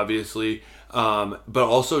money, obviously. But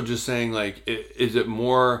also just saying, like, is it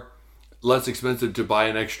less expensive to buy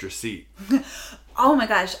an extra seat? Oh my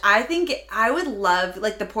gosh. I think I would love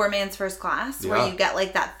like the poor man's first class where you get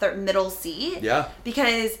like that middle seat. Yeah.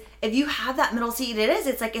 Because if you have that middle seat,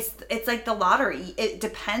 it's like the lottery. It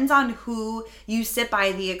depends on who you sit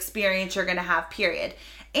by, the experience you're going to have, period.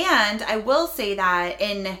 And I will say that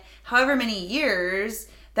in however many years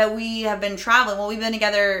that we have been traveling, well, we've been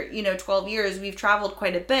together, 12 years, we've traveled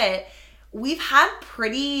quite a bit. We've had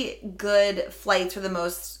pretty good flights for the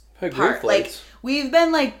most part. Like we've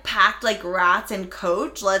been like packed like rats in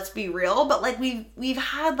coach, let's be real, but like we've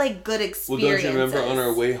had like good experiences. Well, don't you remember on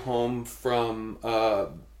our way home from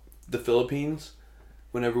the Philippines,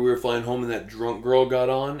 whenever we were flying home and that drunk girl got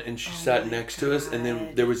on and she sat next to us, and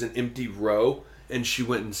then there was an empty row and she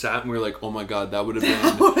went and sat, and we were like, oh my god, that would have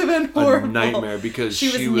been a nightmare, because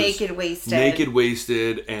she was naked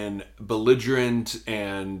wasted and belligerent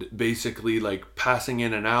and basically like passing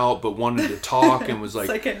in and out, but wanted to talk and was like,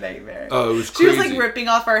 it's like a nightmare. Oh, it was crazy. She was like ripping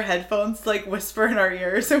off our headphones to like whisper in our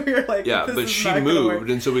ears, and we were like, yeah, this but is she not gonna moved, work.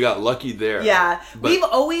 and so we got lucky there. Yeah, we've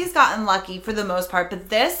always gotten lucky for the most part, but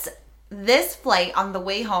this flight on the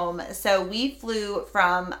way home, so we flew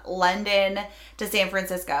from London to San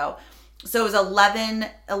Francisco. So it was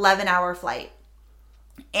 11-hour flight.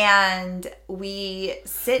 And we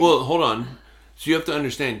sit... Well, hold on. So you have to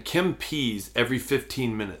understand, Kim pees every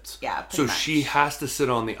 15 minutes. Yeah, so much. she has to sit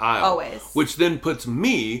on the aisle. Always. Which then puts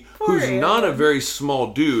me, who's not a very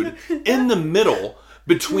small dude, in the middle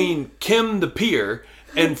between Kim the peer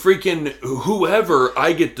and freaking whoever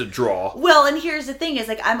I get to draw. Well, and here's the thing is,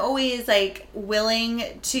 like, I'm always, like, willing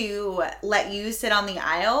to let you sit on the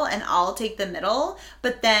aisle and I'll take the middle.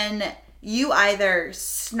 But then you either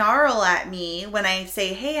snarl at me when I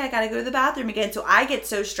say, hey, I gotta go to the bathroom again. So I get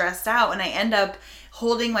so stressed out and I end up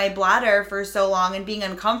holding my bladder for so long and being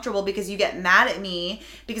uncomfortable because you get mad at me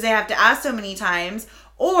because I have to ask so many times.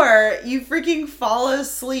 Or you freaking fall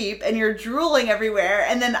asleep and you're drooling everywhere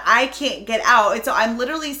and then I can't get out. And so I'm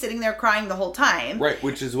literally sitting there crying the whole time. Right,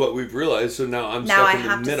 which is what we've realized. So now I'm stuck in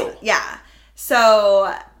the middle. Yeah.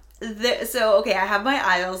 So, okay, I have my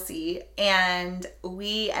aisle seat and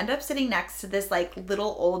we end up sitting next to this like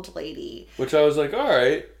little old lady. Which I was like, all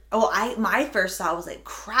right. Well, my first thought was like,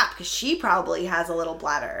 crap, because she probably has a little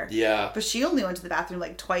bladder. Yeah. But she only went to the bathroom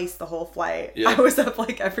like twice the whole flight. Yeah. I was up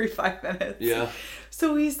like every 5 minutes. Yeah.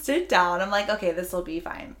 So we sit down. I'm like, okay, this will be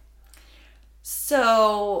fine.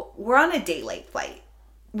 So we're on a daylight flight.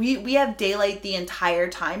 We have daylight the entire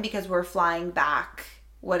time because we're flying back.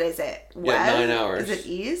 What is it? West? Yeah, 9 hours. Is it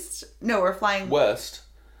east? No, we're flying west.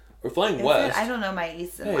 We're flying west. I don't know my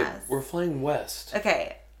east and west. We're flying west.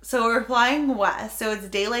 Okay. So we're flying west, so it's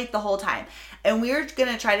daylight the whole time. And we were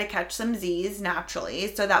going to try to catch some Z's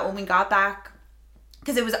naturally so that when we got back,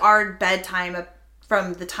 because it was our bedtime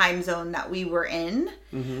from the time zone that we were in.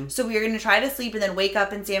 Mm-hmm. So we were going to try to sleep and then wake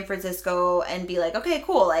up in San Francisco and be like, okay,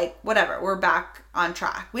 cool. Like, whatever. We're back on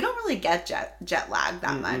track. We don't really get jet lag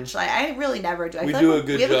that much. Like, I really never do. We do a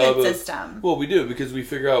good job. We have a good system. Well, we do, because we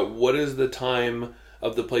figure out what is the time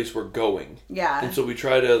of the place we're going. Yeah. And so we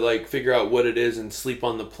try to like figure out what it is and sleep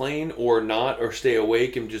on the plane or not, or stay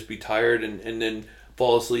awake and just be tired and then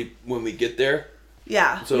fall asleep when we get there.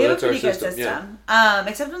 Yeah, so we have that's a pretty our good system. Yeah.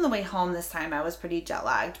 Except on the way home this time, I was pretty jet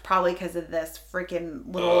lagged, probably because of this freaking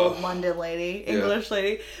little London lady, English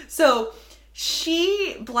lady. So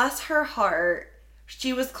she, bless her heart,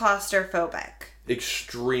 she was claustrophobic.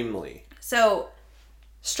 Extremely. So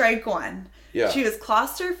strike one. Yeah. She was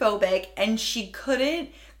claustrophobic and she couldn't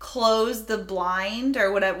close the blind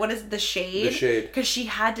or what is the shade? The shade. Because she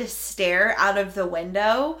had to stare out of the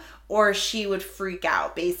window or she would freak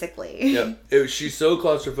out, basically. Yeah. She's so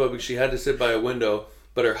claustrophobic, she had to sit by a window,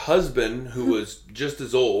 but her husband, who was just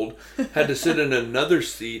as old, had to sit in another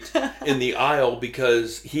seat in the aisle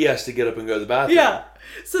because he has to get up and go to the bathroom. Yeah.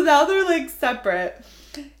 So now they're like separate.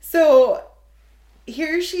 So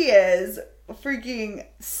here she is, freaking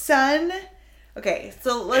sun. Okay,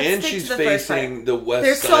 so let's and stick she's to the first part. facing the west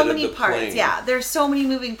There's side so of many the parts. plane. Yeah, there's so many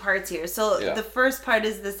moving parts here. So Yeah. the first part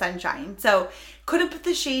is the sunshine. So couldn't put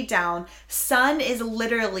the shade down. Sun is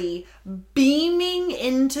literally beaming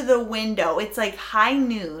into the window. It's like high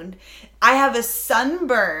noon. I have a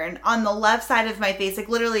sunburn on the left side of my face. Like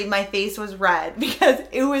literally my face was red because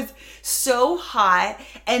it was so hot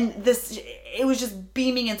and it was just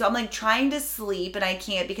beaming in. So I'm like trying to sleep and I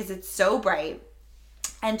can't because it's so bright.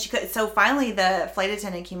 And so finally the flight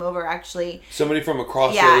attendant came over actually. Somebody from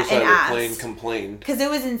across the other side of the asked, plane complained. Because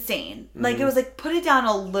it was insane. Like it was like, put it down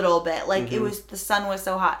a little bit. Like it was, the sun was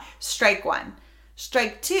so hot. Strike one.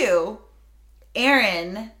 Strike two,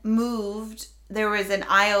 Aaron moved. There was an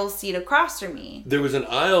aisle seat across from me. There was an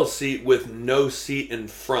aisle seat with no seat in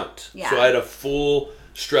front. Yeah. So I had a full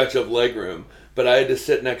stretch of legroom. But I had to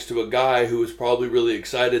sit next to a guy who was probably really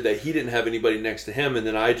excited that he didn't have anybody next to him, and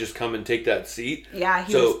then I just come and take that seat. Yeah,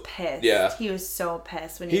 he was pissed. Yeah. He was so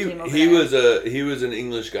pissed when he came over He there. he was an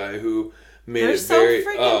English guy who made They're it so very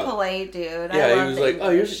freaking polite, dude. Yeah, I love he was the like,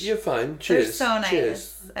 English. "Oh, you're fine. Cheers." They're so nice.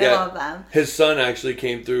 Cheers. I love them. His son actually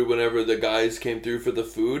came through whenever the guys came through for the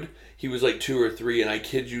food. He was like 2 or 3, and I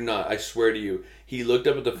kid you not, I swear to you, he looked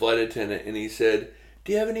up at the flight attendant and he said,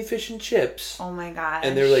 "Do you have any fish and chips?" Oh my gosh.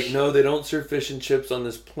 And they're like, "No, they don't serve fish and chips on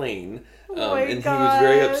this plane." my and God. he was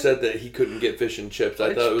very upset that he couldn't get fish and chips.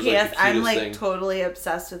 I thought it was like the cutest I'm like thing. totally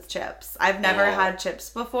obsessed with chips. I've never had chips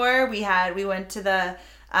before. We went to the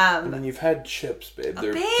I mean, you've had chips, babe.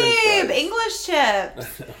 They're French babe, fries. English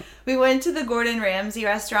chips. We went to the Gordon Ramsay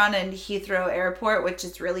restaurant in Heathrow Airport, which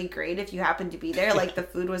is really great if you happen to be there. Like the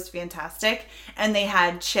food was fantastic, and they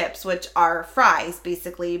had chips, which are fries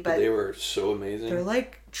basically, but They were so amazing. they're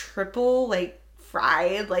like triple like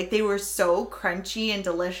fried. Like they were so crunchy and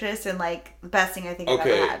delicious, and like the best thing I think I've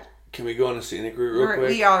ever had. Can we go on a scenic route real quick?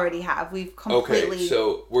 We already have. We've completely. Okay,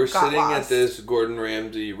 so we're got sitting lost. at this Gordon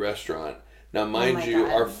Ramsay restaurant. Now, mind my you,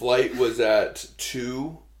 God. our flight was at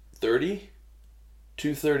 2:30.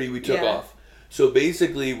 2:30 we took Yeah. off. So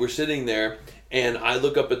basically, we're sitting there, and I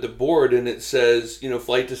look up at the board, and it says,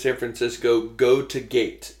 flight to San Francisco, go to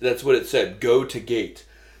gate. That's what it said, go to gate.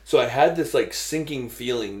 So I had this, like, sinking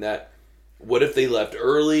feeling that, what if they left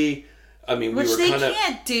early? I mean, Which we were they kind of...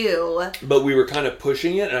 can't do. But we were kind of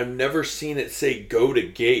pushing it, and I've never seen it say go to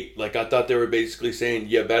gate. Like, I thought they were basically saying,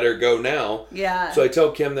 you better go now. Yeah. So I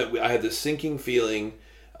tell Kim that I had this sinking feeling,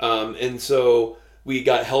 and so we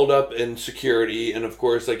got held up in security, and of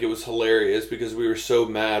course, like, it was hilarious because we were so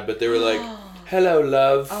mad, but they were like, hello,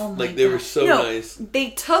 love. Oh my like, they were God. so No, nice.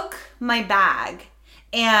 They took my bag,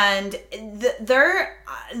 and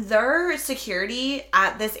their security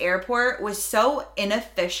at this airport was so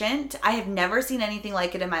inefficient. I have never seen anything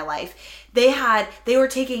like it in my life. They were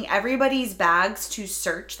taking everybody's bags to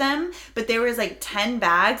search them, but there was like 10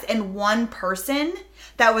 bags and one person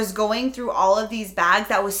that was going through all of these bags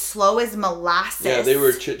that was slow as molasses. Yeah, they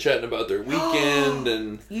were chit-chatting about their weekend,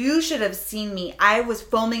 and... You should have seen me. I was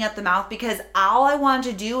foaming at the mouth because all I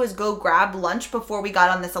wanted to do was go grab lunch before we got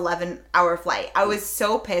on this 11-hour flight. I was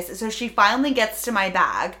so pissed. So she finally gets to my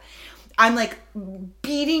bag. I'm like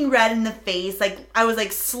beating red in the face. Like I was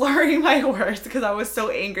like slurring my words because I was so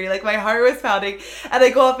angry. Like my heart was pounding. And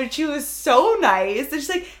I go up and she was so nice. And she's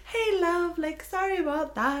like, hey love, like sorry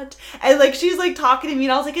about that. And like she's like talking to me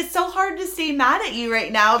and I was like, it's so hard to stay mad at you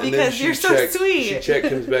right now because you're so sweet. She checked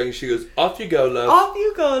Kim's bag and she goes, off you go, love. Off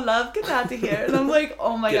you go, love. Get out of here. And I'm like,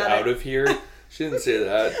 oh my Get God. out of here. She didn't say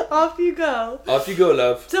that. Off you go. Off you go,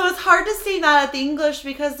 love. So it's hard to say that at the English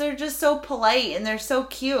because they're just so polite and they're so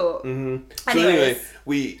cute. Mm-hmm. So anyway,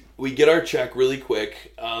 we get our check really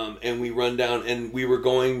quick, and we run down, and we were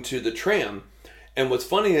going to the tram. And what's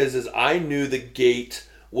funny is I knew the gate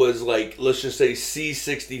was like, let's just say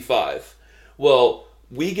C65. Well,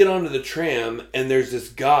 we get onto the tram, and there's this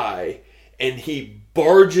guy, and he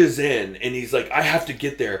barges in, and he's like, I have to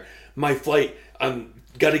get there. My flight,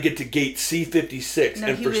 got to get to gate C56.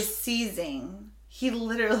 No, he was seizing. He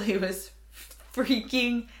literally was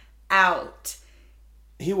freaking out.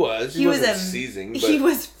 He wasn't seizing. But... He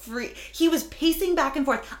was free. He was pacing back and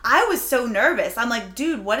forth. I was so nervous. I'm like,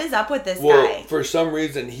 dude, what is up with this guy? Well, for some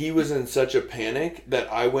reason, he was in such a panic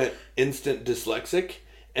that I went instant dyslexic.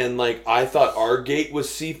 And, like, I thought our gate was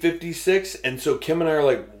C56. And so Kim and I are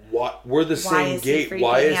like, what? We're the same gate.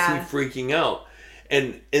 Why is he freaking out?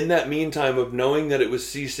 And in that meantime of knowing that it was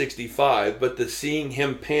C65, but the seeing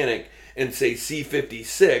him panic and say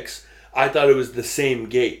C56, I thought it was the same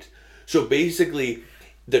gate. So basically,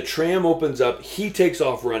 the tram opens up, he takes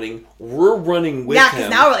off running, we're running with him. Yeah, because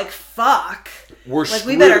now we're like, fuck. We're like,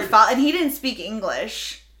 screwed. We better follow. And he didn't speak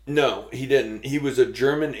English. No, he didn't. He was a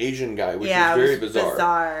German Asian guy, which was very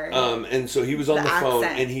bizarre. And so he was on the phone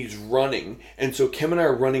and he's running. And so Kim and I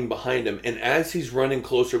are running behind him. And as he's running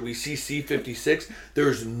closer, we see C56.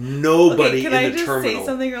 There's nobody in the terminal. Can I just say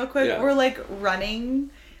something real quick? Yeah. We're like running,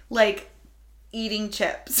 like eating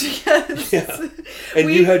chips. Because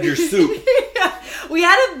And you had your soup. We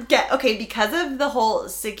had to get, because of the whole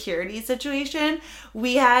security situation,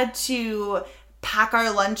 we had to pack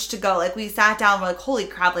our lunch to go. Like, we sat down, we're like, holy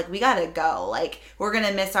crap, like, we gotta go. Like, we're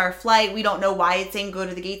gonna miss our flight. We don't know why it's saying go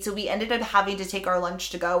to the gate. So we ended up having to take our lunch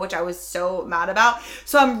to go, which I was so mad about.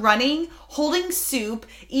 So I'm running, holding soup,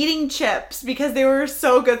 eating chips because they were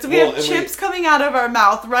so good. So we have chips coming out of our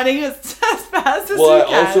mouth, running as fast as we can.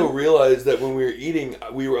 Well, I also realized that when we were eating,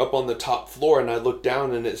 we were up on the top floor and I looked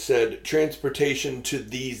down and it said transportation to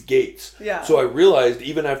these gates. Yeah. So I realized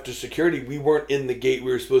even after security, we weren't in the gate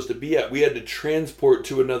we were supposed to be at. We had to transport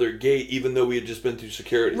to another gate even though we had just been through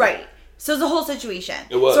security. Right. So it's a whole situation.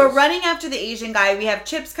 It was. So we're running after the Asian guy. We have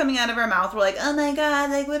chips coming out of our mouth. We're like, oh my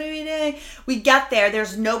God, like, what are we doing? We get there.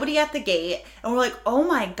 There's nobody at the gate. And we're like, oh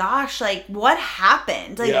my gosh, like, what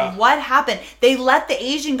happened? Like, what happened? They let the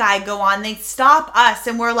Asian guy go on. They stop us.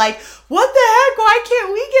 And we're like, what the heck? Why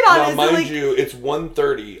can't we get on? Now, mind you, it's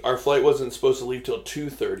 1:30. Our flight wasn't supposed to leave till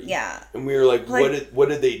 2:30. Yeah. And we were like, what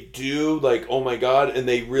did they do? Like, oh my God. And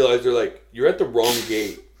they realized, they're like, you're at the wrong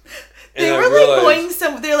gate. They were like going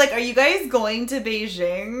they're like, are you guys going to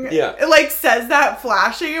Beijing? Yeah. It like says that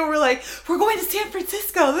flashing and we're like, we're going to San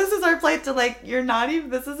Francisco. This is our flight to like,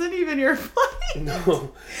 this isn't even your flight.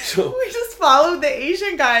 No. So we just followed the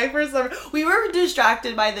Asian guy for we were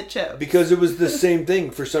distracted by the chip. Because it was the same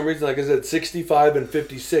thing. For some reason, like I said, 65 and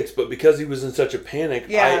 56, but because he was in such a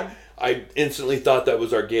panic, I instantly thought that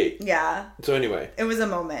was our gate. Yeah. So anyway. It was a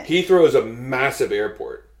moment. Heathrow is a massive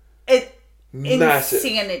airport. Massive.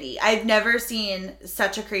 Insanity. I've never seen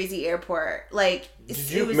such a crazy airport. Like, did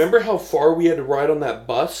you remember how far we had to ride on that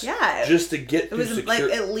bus? Yeah. Just to get through security. It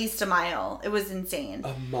was like at least a mile. It was insane.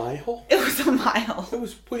 A mile? It was a mile. It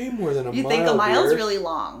was way more than a mile. You think a mile's really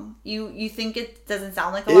long. You think it doesn't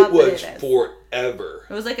sound like a lot, but it is. It was forever.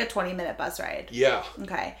 It was like a 20-minute bus ride. Yeah.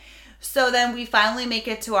 Okay. So then we finally make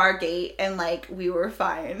it to our gate and like we were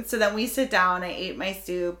fine. So then we sit down, I ate my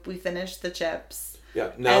soup, we finished the chips.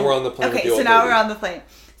 Yeah, now we're on the plane. Okay, so now we're on the plane.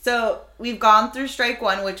 So we've gone through strike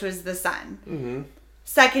 1, which was the sun. Mm-hmm.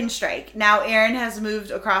 Second strike. Now Aaron has moved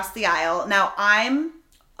across the aisle. Now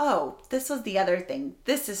this was the other thing.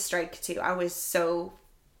 This is strike 2. I was so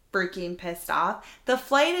freaking pissed off. The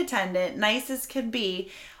flight attendant, nice as could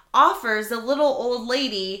be, offers the little old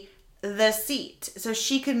lady the seat so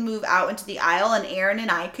she could move out into the aisle and Aaron and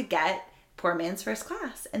I could get poor man's first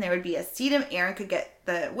class. And there would be a seat and Aaron could get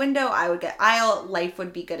the window, I would get aisle, life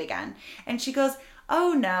would be good again. And she goes,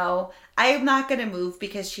 oh no, I'm not going to move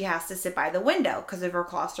because she has to sit by the window because of her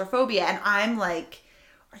claustrophobia. And I'm like,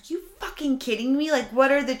 are you fucking kidding me? Like,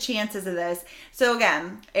 what are the chances of this? So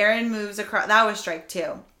again, Aaron moves across, that was strike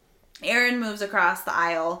 2. Aaron moves across the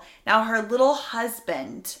aisle. Now her little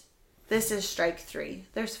husband, this is strike 3.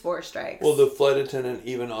 There's 4 strikes. Well, the flight attendant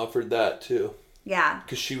even offered that too. Yeah.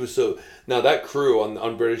 Because she was so... Now, that crew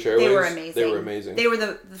on British Airways... They were amazing. They were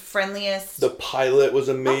the friendliest. The pilot was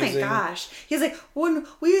amazing. Oh, my gosh. He's like, when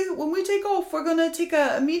we take off, we're going to take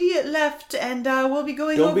a immediate left, and we'll be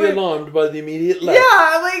going over... Don't be alarmed by the immediate left.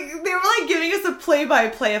 Yeah, like, they were, like, giving us a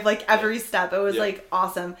play-by-play of, like, every step. It was, like,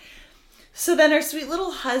 awesome. So then her sweet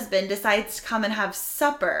little husband decides to come and have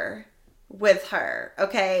supper with her,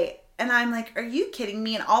 okay? And I'm like, are you kidding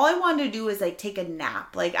me? And all I wanted to do was like take a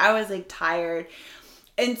nap. Like I was like tired.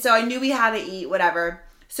 And so I knew we had to eat, whatever.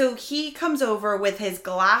 So he comes over with his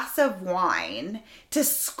glass of wine to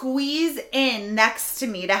squeeze in next to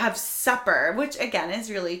me to have supper, which again is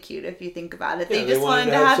really cute if you think about it. Yeah, they just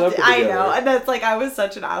wanted to have supper I together. know. And that's like, I was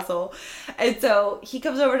such an asshole. And so he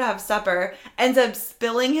comes over to have supper, ends up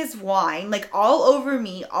spilling his wine like all over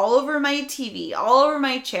me, all over my TV, all over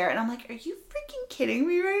my chair. And I'm like, are you freaking kidding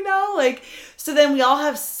me right now? Like, so then we all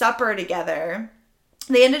have supper together.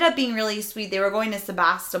 They ended up being really sweet. They were going to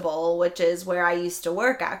Sebastopol, which is where I used to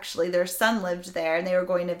work, actually. Their son lived there, and they were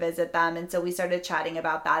going to visit them. And so we started chatting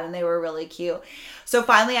about that, and they were really cute. So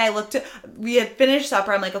finally, we had finished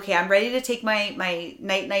supper. I'm like, okay, I'm ready to take my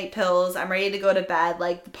night-night pills. I'm ready to go to bed.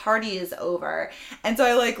 Like, the party is over. And so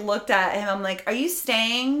I, like, looked at him. I'm like, are you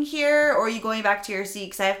staying here, or are you going back to your seat?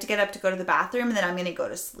 Because I have to get up to go to the bathroom, and then I'm going to go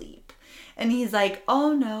to sleep. And he's like,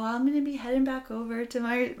 oh no, I'm going to be heading back over to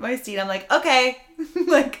my seat. I'm like, okay,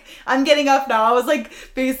 like I'm getting up now. I was like,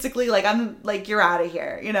 basically like, I'm like, you're out of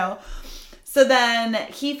here, you know? So then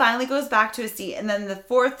he finally goes back to his seat. And then the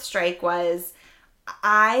fourth strike was,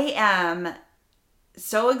 I am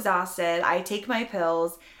so exhausted. I take my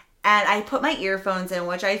pills and I put my earphones in,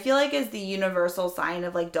 which I feel like is the universal sign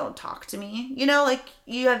of like, don't talk to me, you know, like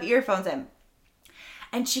you have earphones in.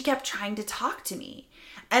 And she kept trying to talk to me.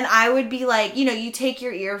 And I would be like, you know, you take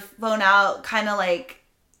your earphone out kind of like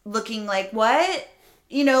looking like, what?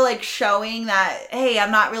 You know, like showing that, hey,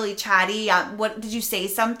 I'm not really chatty. What did you say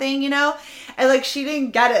something, you know? And like, she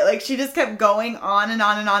didn't get it. Like, she just kept going on and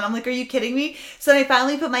on and on. I'm like, are you kidding me? So then I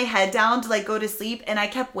finally put my head down to like go to sleep and I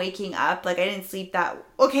kept waking up. Like, I didn't sleep that.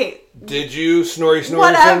 Okay. Did you snory?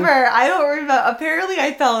 Whatever. I don't remember. Apparently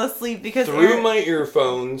I fell asleep because through my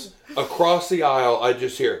earphones across the aisle, I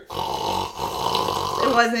just hear.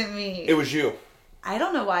 It wasn't me. It was you. I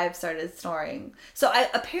don't know why I've started snoring. So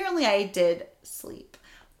apparently I did sleep.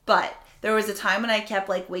 But there was a time when I kept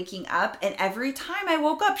like waking up, and every time I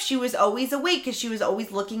woke up, she was always awake because she was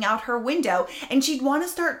always looking out her window and she'd want to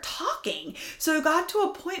start talking. So it got to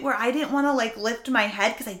a point where I didn't want to like lift my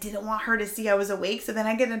head because I didn't want her to see I was awake. So then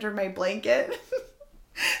I get under my blanket.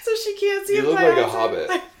 So she can't see. You look like a hobbit.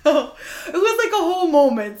 I know. It was like a whole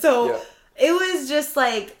moment. So yeah. It was just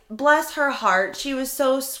like, bless her heart. She was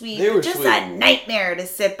so sweet. They were just sweet. a nightmare to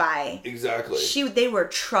sit by. Exactly. They were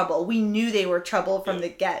trouble. We knew they were trouble from the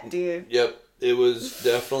get, dude. Yep. It was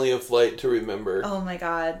definitely a flight to remember. Oh my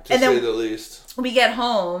God. To say the least. We get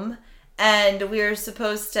home and we were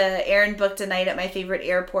supposed to, Aaron booked a night at my favorite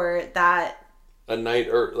airport that. A night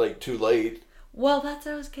or like too late. Well, that's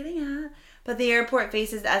what I was getting at. But the airport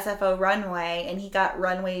faces SFO runway, and he got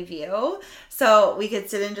runway view. So we could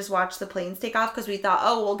sit and just watch the planes take off because we thought,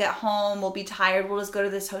 oh, we'll get home, we'll be tired, we'll just go to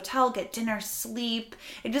this hotel, get dinner, sleep,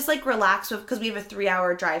 and just like relax because we have a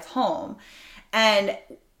 3-hour drive home. And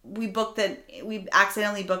we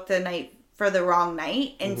accidentally booked the night for the wrong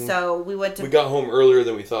night. And so we got home earlier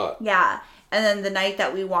than we thought. Yeah. And then the night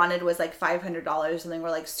that we wanted was like $500, and then we're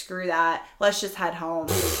like, screw that, let's just head home.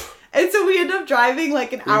 And so we ended up driving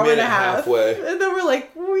like an hour and a half. Halfway. And then we're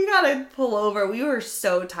like, we gotta pull over. We were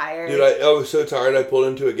so tired. Dude, I was so tired. I pulled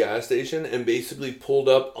into a gas station and basically pulled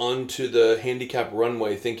up onto the handicap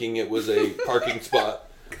runway thinking it was a parking spot.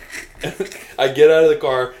 I get out of the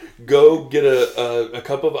car, go get a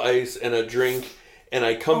cup of ice and a drink, and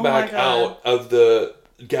I come back out of the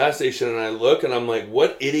gas station and I look and I'm like,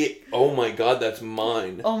 what idiot? Oh my God, that's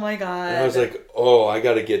mine. Oh my God. And I was like, oh, I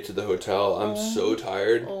gotta get to the hotel. I'm so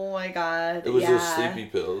tired. Oh my God. It was those sleepy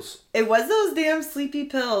pills. It was those damn sleepy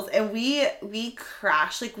pills. And we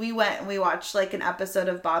crashed. Like, we went and we watched like an episode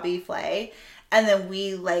of Bobby Flay, and then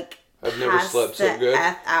we like I've never slept so good.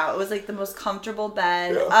 F out. It was like the most comfortable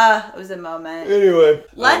bed. Yeah. It was a moment. Anyway.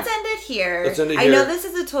 Let's end it here. Let's end it I here. know this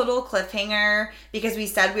is a total cliffhanger because we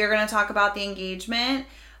said we were going to talk about the engagement,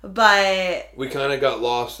 but we kind of got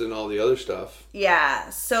lost in all the other stuff. Yeah.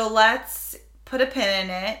 So let's put a pin in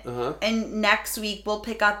it. Uh-huh. And next week we'll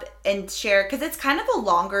pick up and share, because it's kind of a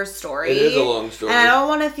longer story. It is a long story. And I don't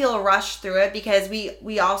want to feel rushed through it because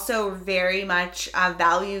we also very much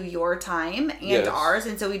value your time and ours.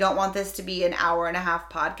 And so we don't want this to be an hour and a half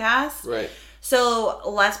podcast. Right. So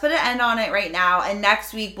let's put an end on it right now. And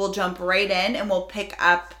next week we'll jump right in and we'll pick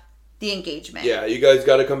up the engagement. Yeah, you guys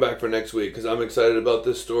got to come back for next week because I'm excited about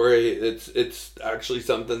this story. It's actually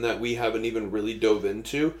something that we haven't even really dove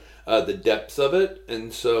into the depths of it,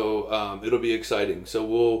 and so it'll be exciting. So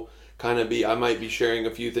we'll I might be sharing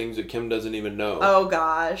a few things that Kim doesn't even know. Oh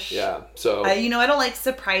gosh. Yeah. So I don't like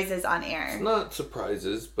surprises on air. It's not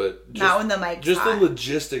surprises, but not when the mic's just hot. the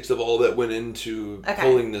logistics of all that went into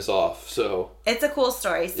pulling this off. So it's a cool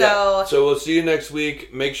story. So we'll see you next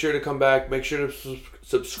week. Make sure to come back. Make sure to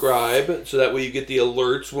subscribe so that way you get the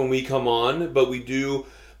alerts when we come on. But we do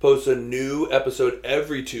post a new episode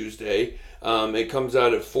every Tuesday. It comes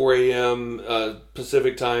out at 4 a.m.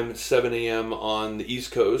 Pacific time, 7 a.m. on the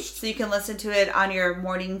East Coast. So you can listen to it on your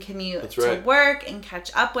morning commute to work and catch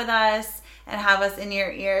up with us and have us in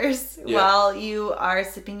your ears while you are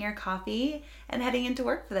sipping your coffee and heading into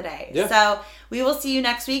work for the day. Yeah. So we will see you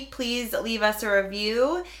next week. Please leave us a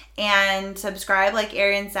review and subscribe like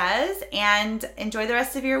Arian says, and enjoy the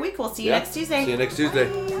rest of your week. We'll see you next Tuesday. See you next Tuesday.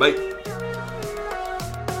 Bye.